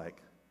it's like,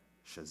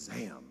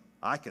 Shazam.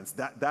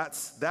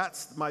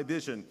 That's my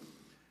vision.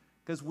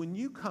 Because when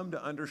you come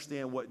to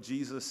understand what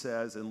Jesus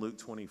says in Luke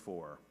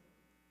 24,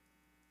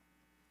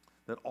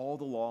 that all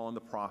the law and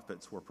the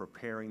prophets were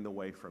preparing the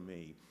way for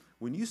me,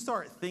 when you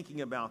start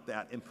thinking about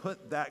that and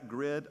put that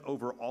grid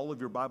over all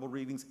of your Bible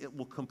readings, it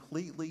will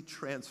completely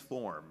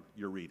transform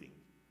your reading.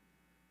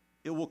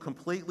 It will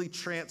completely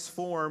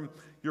transform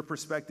your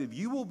perspective.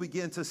 You will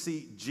begin to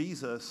see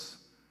Jesus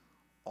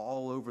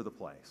all over the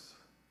place.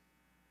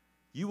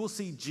 You will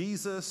see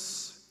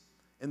Jesus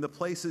in the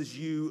places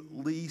you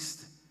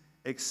least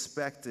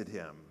expected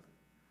him.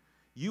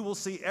 You will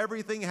see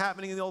everything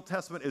happening in the Old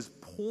Testament is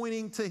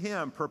pointing to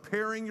him,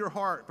 preparing your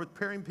heart,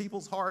 preparing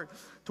people's heart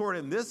toward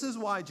him. This is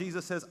why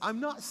Jesus says,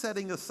 I'm not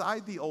setting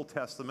aside the Old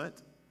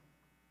Testament.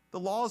 The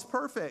law is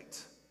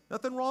perfect.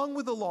 Nothing wrong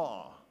with the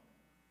law.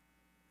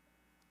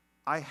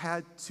 I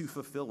had to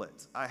fulfill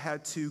it. I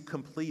had to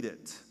complete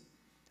it.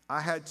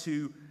 I had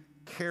to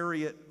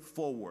carry it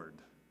forward.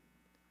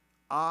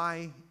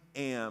 I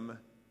am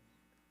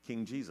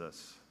King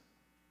Jesus.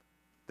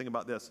 Think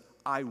about this.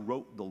 I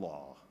wrote the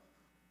law.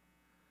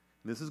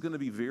 This is going to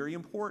be very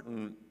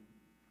important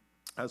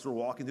as we're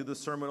walking through the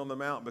Sermon on the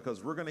Mount,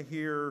 because we're going to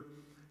hear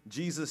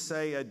Jesus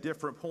say at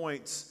different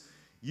points,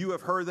 you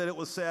have heard that it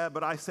was said,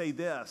 but I say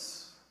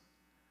this.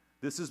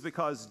 This is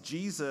because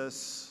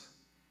Jesus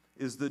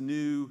is the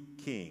new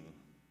king.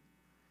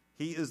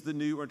 He is the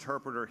new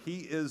interpreter. He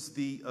is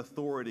the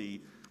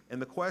authority.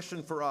 And the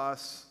question for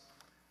us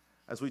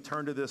as we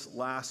turn to this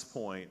last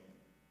point,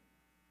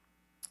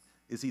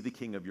 is he the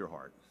king of your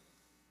heart?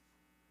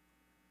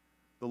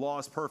 The law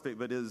is perfect,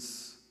 but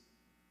is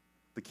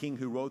the king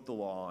who wrote the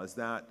law, is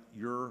that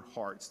your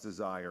heart's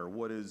desire?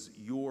 What is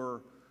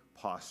your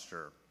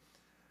posture?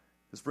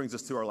 This brings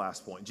us to our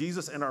last point.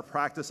 Jesus and our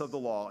practice of the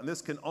law. And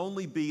this can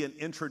only be an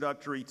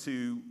introductory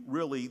to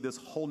really this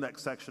whole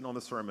next section on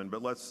the sermon.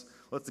 But let's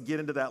get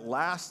into that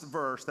last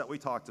verse that we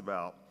talked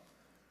about.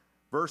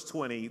 Verse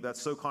 20,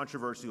 that's so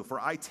controversial. For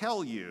I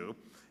tell you,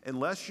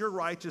 unless your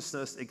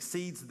righteousness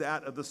exceeds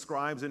that of the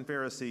scribes and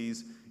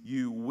Pharisees,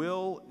 you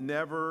will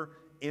never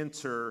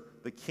enter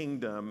the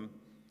kingdom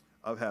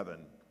of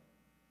heaven.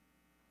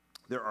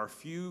 There are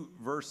few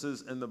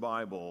verses in the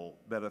Bible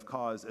that have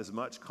caused as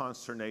much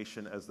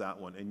consternation as that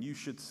one, and you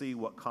should see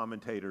what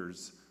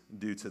commentators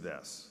do to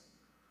this.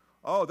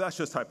 Oh, that's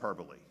just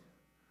hyperbole.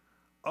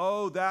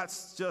 Oh,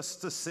 that's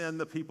just to send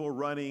the people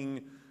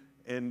running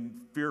and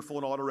fearful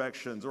in all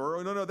directions.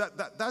 Or no,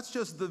 that's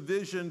just the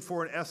vision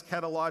for an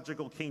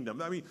eschatological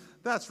kingdom. I mean,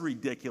 that's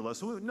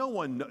ridiculous. No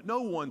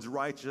one's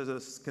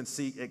righteousness can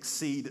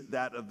exceed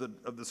that of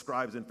the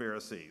scribes and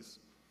Pharisees.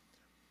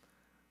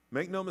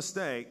 Make no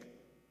mistake,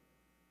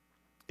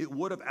 it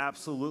would have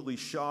absolutely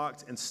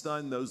shocked and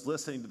stunned those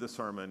listening to the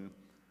sermon,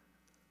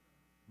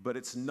 but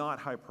it's not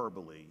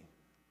hyperbole,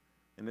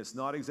 and it's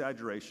not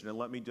exaggeration. And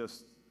let me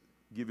just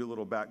give you a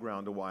little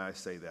background to why I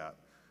say that.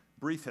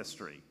 Brief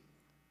history.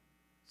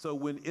 So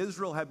when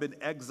Israel had been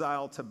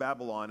exiled to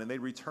Babylon and they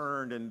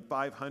returned in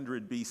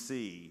 500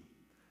 BC,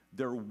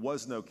 there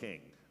was no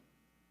king.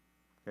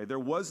 Okay, there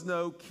was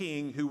no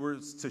king who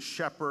was to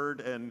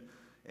shepherd and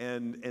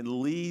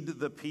lead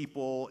the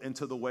people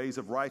into the ways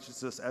of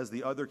righteousness as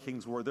the other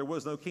kings were. There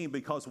was no king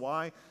because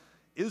why?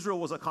 Israel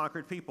was a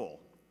conquered people.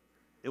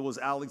 It was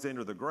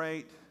Alexander the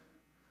Great,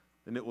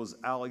 and it was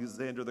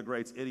Alexander the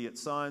Great's idiot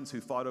sons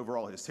who fought over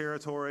all his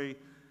territory,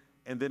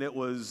 and then it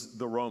was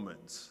the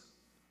Romans.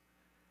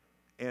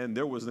 And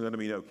there was going to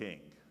be no king.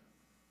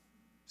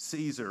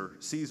 Caesar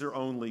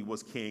only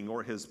was king,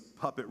 or his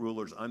puppet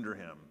rulers under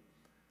him.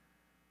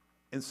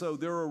 And so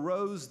there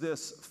arose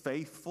this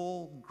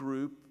faithful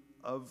group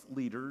of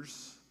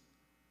leaders,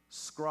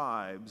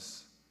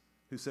 scribes,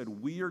 who said,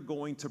 we are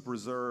going to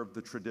preserve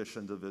the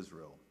traditions of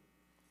Israel.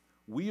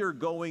 We are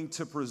going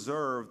to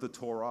preserve the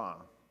Torah.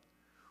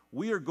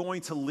 We are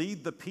going to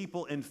lead the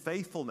people in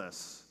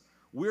faithfulness.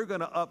 We're going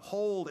to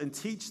uphold and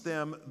teach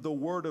them the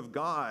word of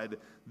God.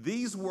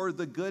 These were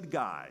the good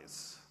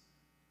guys,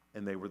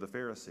 and they were the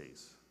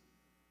Pharisees.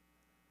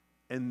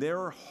 And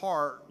their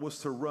heart was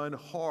to run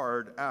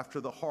hard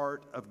after the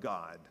heart of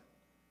God.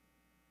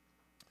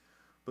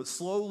 But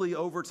slowly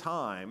over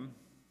time,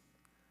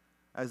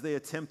 as they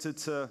attempted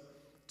to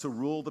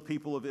rule the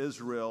people of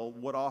Israel,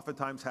 what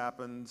oftentimes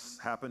happened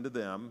to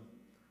them.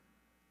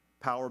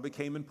 Power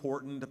became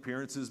important,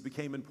 appearances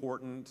became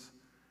important,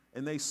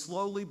 and they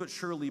slowly but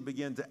surely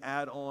began to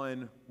add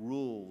on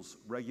rules,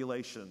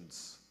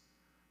 regulations,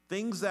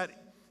 things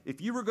that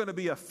if you were going to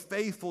be a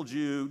faithful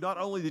Jew, not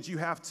only did you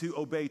have to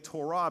obey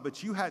Torah,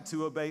 but you had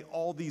to obey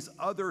all these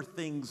other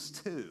things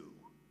too.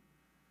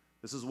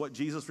 This is what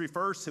Jesus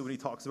refers to when he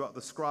talks about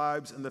the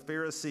scribes and the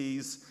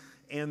Pharisees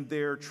and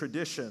their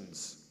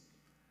traditions.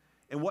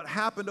 And what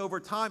happened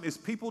over time is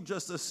people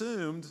just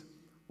assumed,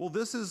 well,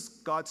 this is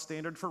God's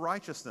standard for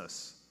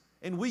righteousness,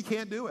 and we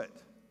can't do it.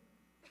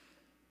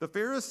 The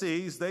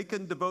Pharisees, they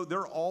can devote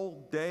their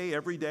all day,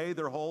 every day,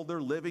 their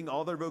living,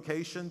 all their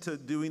vocation to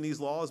doing these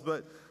laws,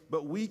 but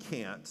we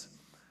can't.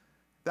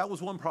 That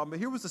was one problem. But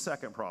here was the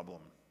second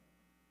problem.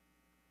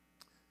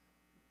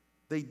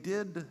 They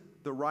did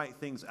the right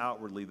things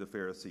outwardly, the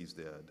Pharisees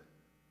did.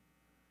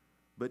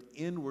 But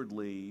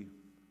inwardly,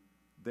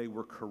 they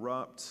were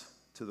corrupt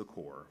to the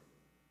core.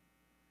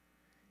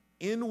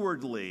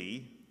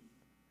 Inwardly,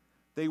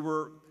 they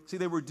were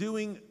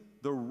doing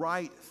the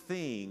right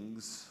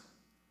things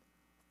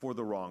for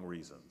the wrong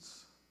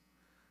reasons.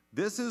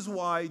 This is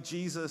why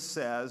Jesus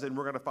says, and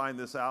we're going to find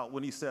this out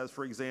when he says,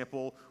 for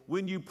example,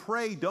 when you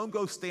pray, don't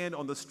go stand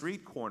on the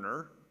street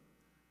corner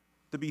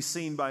to be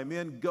seen by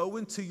men. Go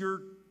into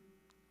your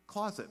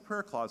closet,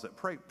 prayer closet.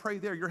 Pray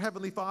there. Your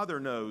heavenly Father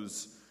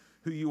knows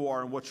who you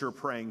are and what you're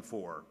praying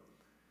for.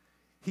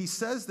 He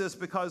says this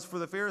because for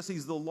the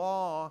Pharisees, the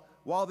law,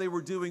 while they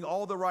were doing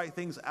all the right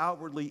things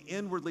outwardly,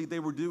 inwardly, they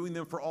were doing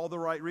them for all the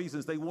right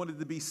reasons. They wanted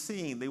to be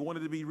seen. They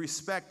wanted to be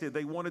respected.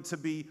 They wanted to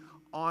be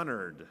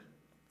honored.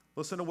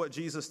 Listen to what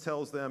Jesus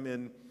tells them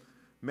in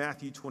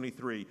Matthew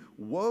 23.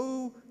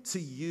 Woe to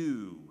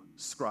you,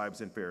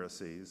 scribes and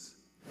Pharisees,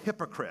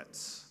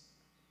 hypocrites!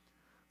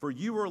 For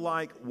you are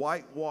like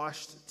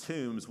whitewashed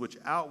tombs, which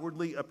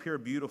outwardly appear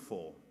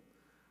beautiful,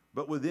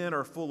 but within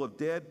are full of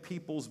dead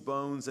people's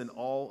bones and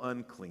all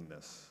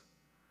uncleanness.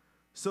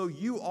 So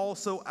you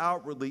also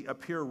outwardly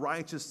appear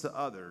righteous to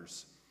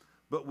others,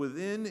 but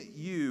within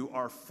you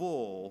are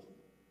full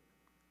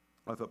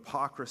of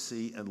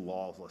hypocrisy and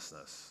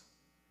lawlessness.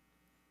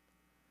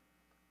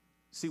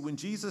 See, when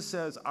Jesus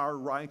says our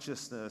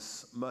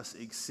righteousness must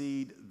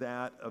exceed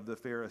that of the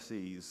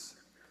Pharisees,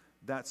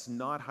 that's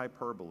not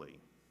hyperbole.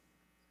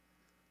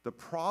 The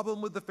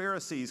problem with the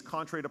Pharisees,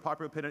 contrary to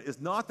popular opinion, is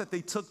not that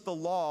they took the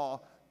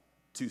law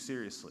too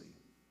seriously.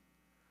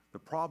 The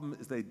problem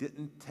is they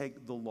didn't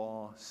take the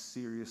law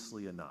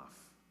seriously enough.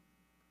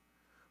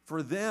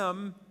 For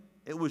them,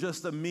 it was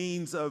just a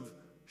means of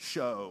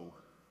show,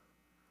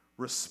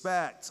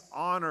 respect,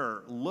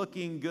 honor,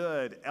 looking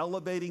good,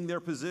 elevating their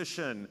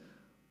position,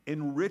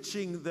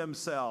 enriching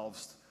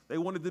themselves. They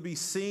wanted to be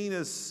seen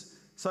as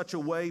such a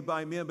way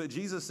by men. But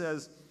Jesus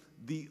says,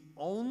 the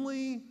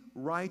only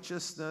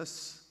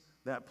righteousness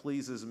that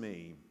pleases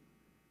me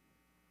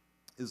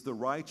is the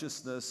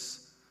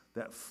righteousness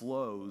that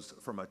flows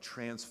from a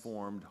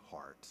transformed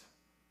heart.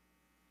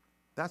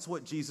 That's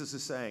what Jesus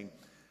is saying.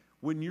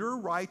 When your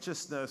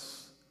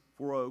righteousness,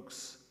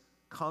 folks,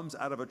 comes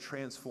out of a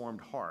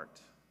transformed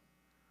heart,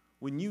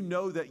 when you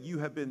know that you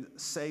have been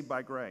saved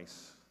by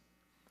grace,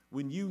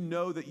 when you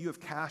know that you have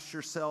cast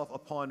yourself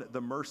upon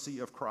the mercy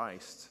of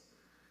Christ,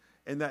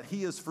 and that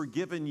he has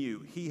forgiven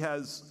you, he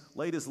has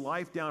laid his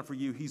life down for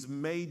you, he's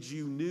made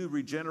you new,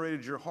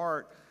 regenerated your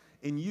heart,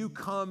 and you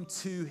come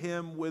to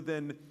him with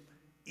an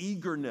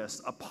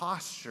eagerness, a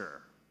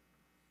posture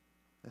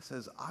that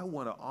says, I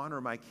want to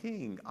honor my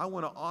King. I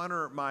want to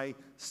honor my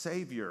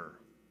Savior.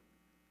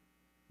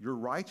 Your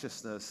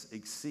righteousness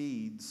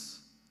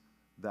exceeds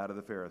that of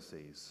the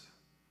Pharisees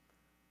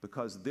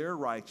because their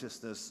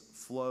righteousness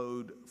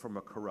flowed from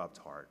a corrupt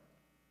heart.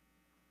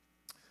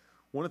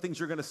 One of the things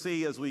you're going to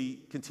see as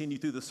we continue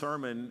through the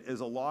sermon is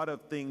a lot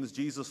of things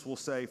Jesus will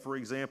say. For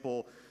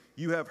example,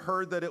 you have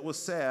heard that it was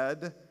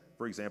said,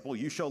 for example,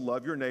 you shall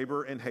love your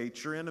neighbor and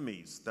hate your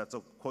enemies. That's a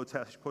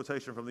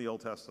quotation from the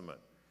Old Testament.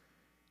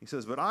 He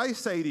says, but I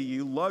say to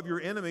you, love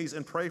your enemies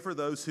and pray for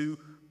those who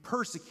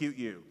persecute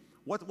you.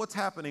 What's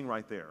happening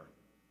right there?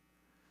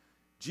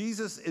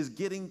 Jesus is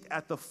getting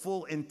at the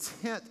full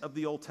intent of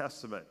the Old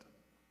Testament.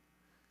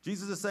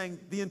 Jesus is saying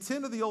the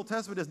intent of the Old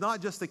Testament is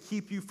not just to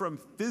keep you from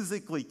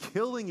physically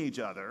killing each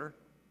other.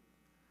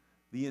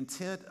 The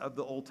intent of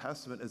the Old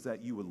Testament is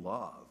that you would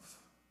love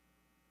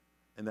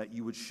and that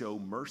you would show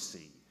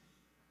mercy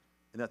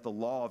and that the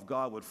law of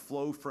God would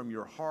flow from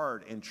your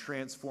heart and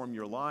transform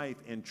your life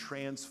and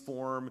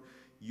transform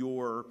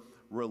your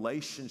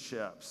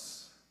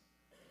relationships.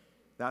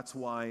 That's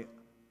why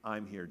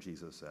I'm here,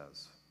 Jesus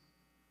says.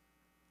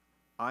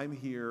 I'm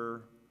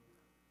here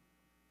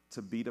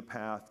to beat a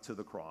path to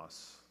the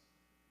cross,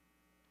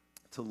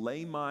 to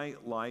lay my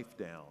life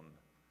down,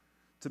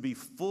 to be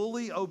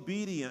fully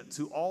obedient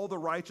to all the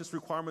righteous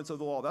requirements of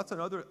the law. That's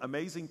another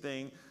amazing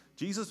thing.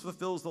 Jesus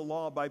fulfills the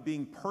law by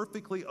being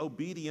perfectly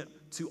obedient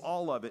to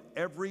all of it,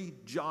 every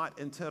jot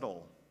and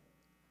tittle.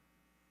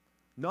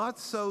 Not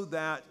so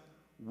that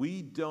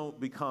we don't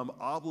become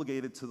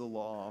obligated to the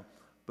law,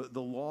 but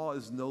the law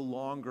is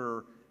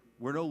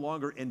we're no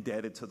longer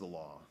indebted to the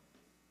law.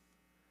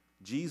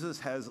 Jesus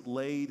has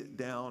laid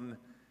down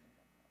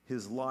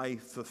his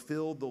life,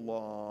 fulfilled the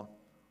law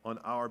on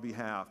our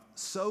behalf,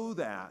 so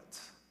that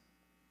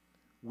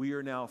we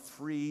are now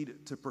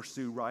freed to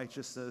pursue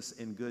righteousness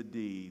and good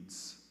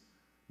deeds,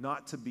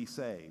 not to be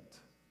saved,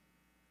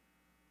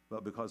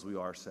 but because we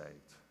are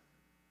saved.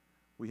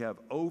 We have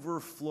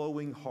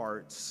overflowing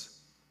hearts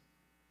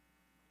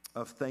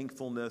of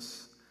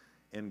thankfulness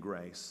and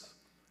grace.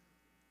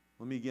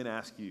 Let me again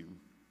ask you,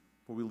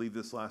 before we leave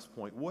this last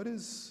point, what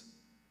is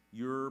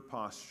your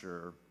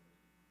posture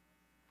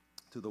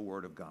to the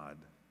Word of God?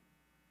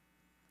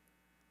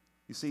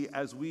 You see,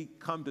 as we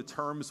come to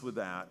terms with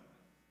that,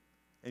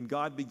 and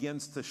God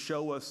begins to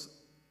show us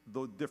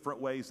the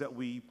different ways that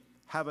we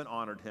haven't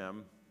honored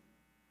him,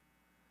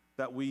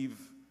 that we've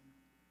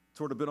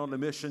sort of been on a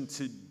mission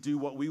to do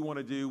what we want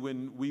to do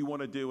when we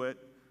want to do it.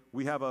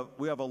 We have a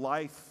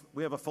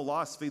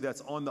philosophy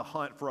that's on the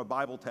hunt for a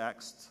Bible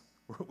text.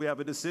 We have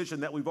a decision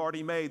that we've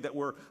already made that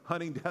we're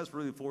hunting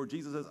desperately for.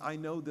 Jesus says, I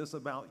know this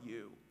about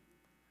you.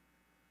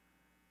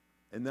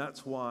 And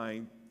that's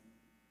why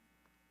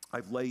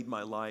I've laid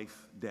my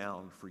life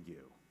down for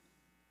you,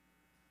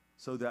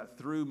 so that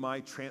through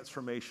my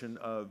transformation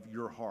of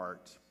your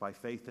heart by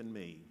faith in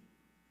me,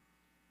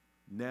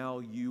 now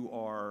you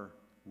are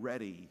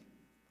ready.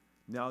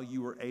 Now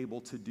you are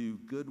able to do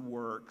good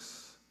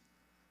works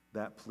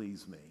that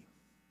please me.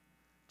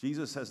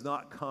 Jesus has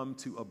not come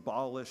to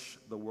abolish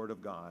the Word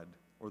of God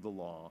or the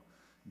law.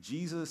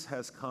 Jesus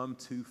has come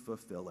to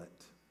fulfill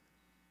it.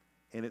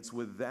 And it's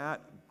with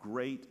that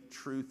great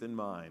truth in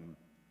mind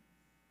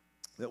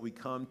that we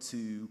come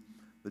to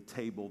the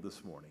table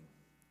this morning.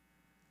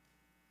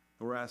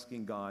 We're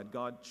asking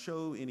God,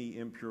 show any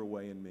impure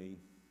way in me.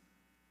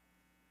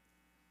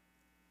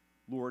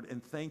 Lord,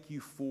 and thank you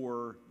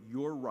for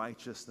your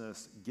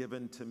righteousness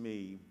given to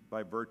me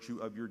by virtue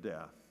of your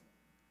death,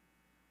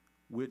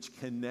 which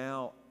can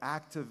now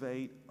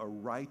activate a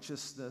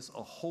righteousness,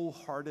 a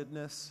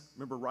wholeheartedness.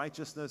 Remember,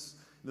 righteousness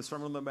in the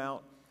Sermon on the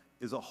Mount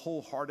is a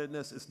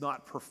wholeheartedness. It's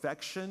not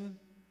perfection.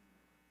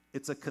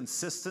 It's a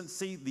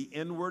consistency, the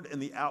inward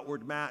and the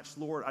outward match.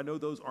 Lord, I know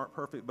those aren't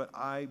perfect, but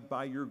I,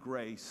 by your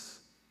grace,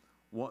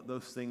 want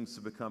those things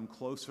to become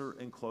closer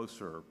and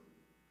closer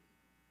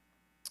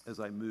as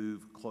I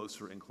move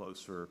closer and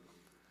closer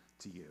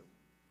to you.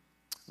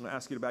 I'm going to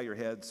ask you to bow your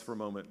heads for a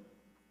moment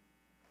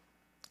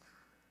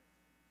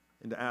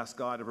and to ask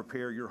God to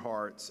prepare your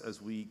hearts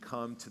as we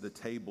come to the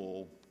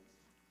table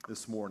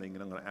this morning.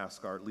 And I'm going to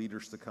ask our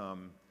leaders to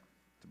come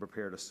to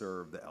prepare to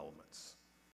serve the elements.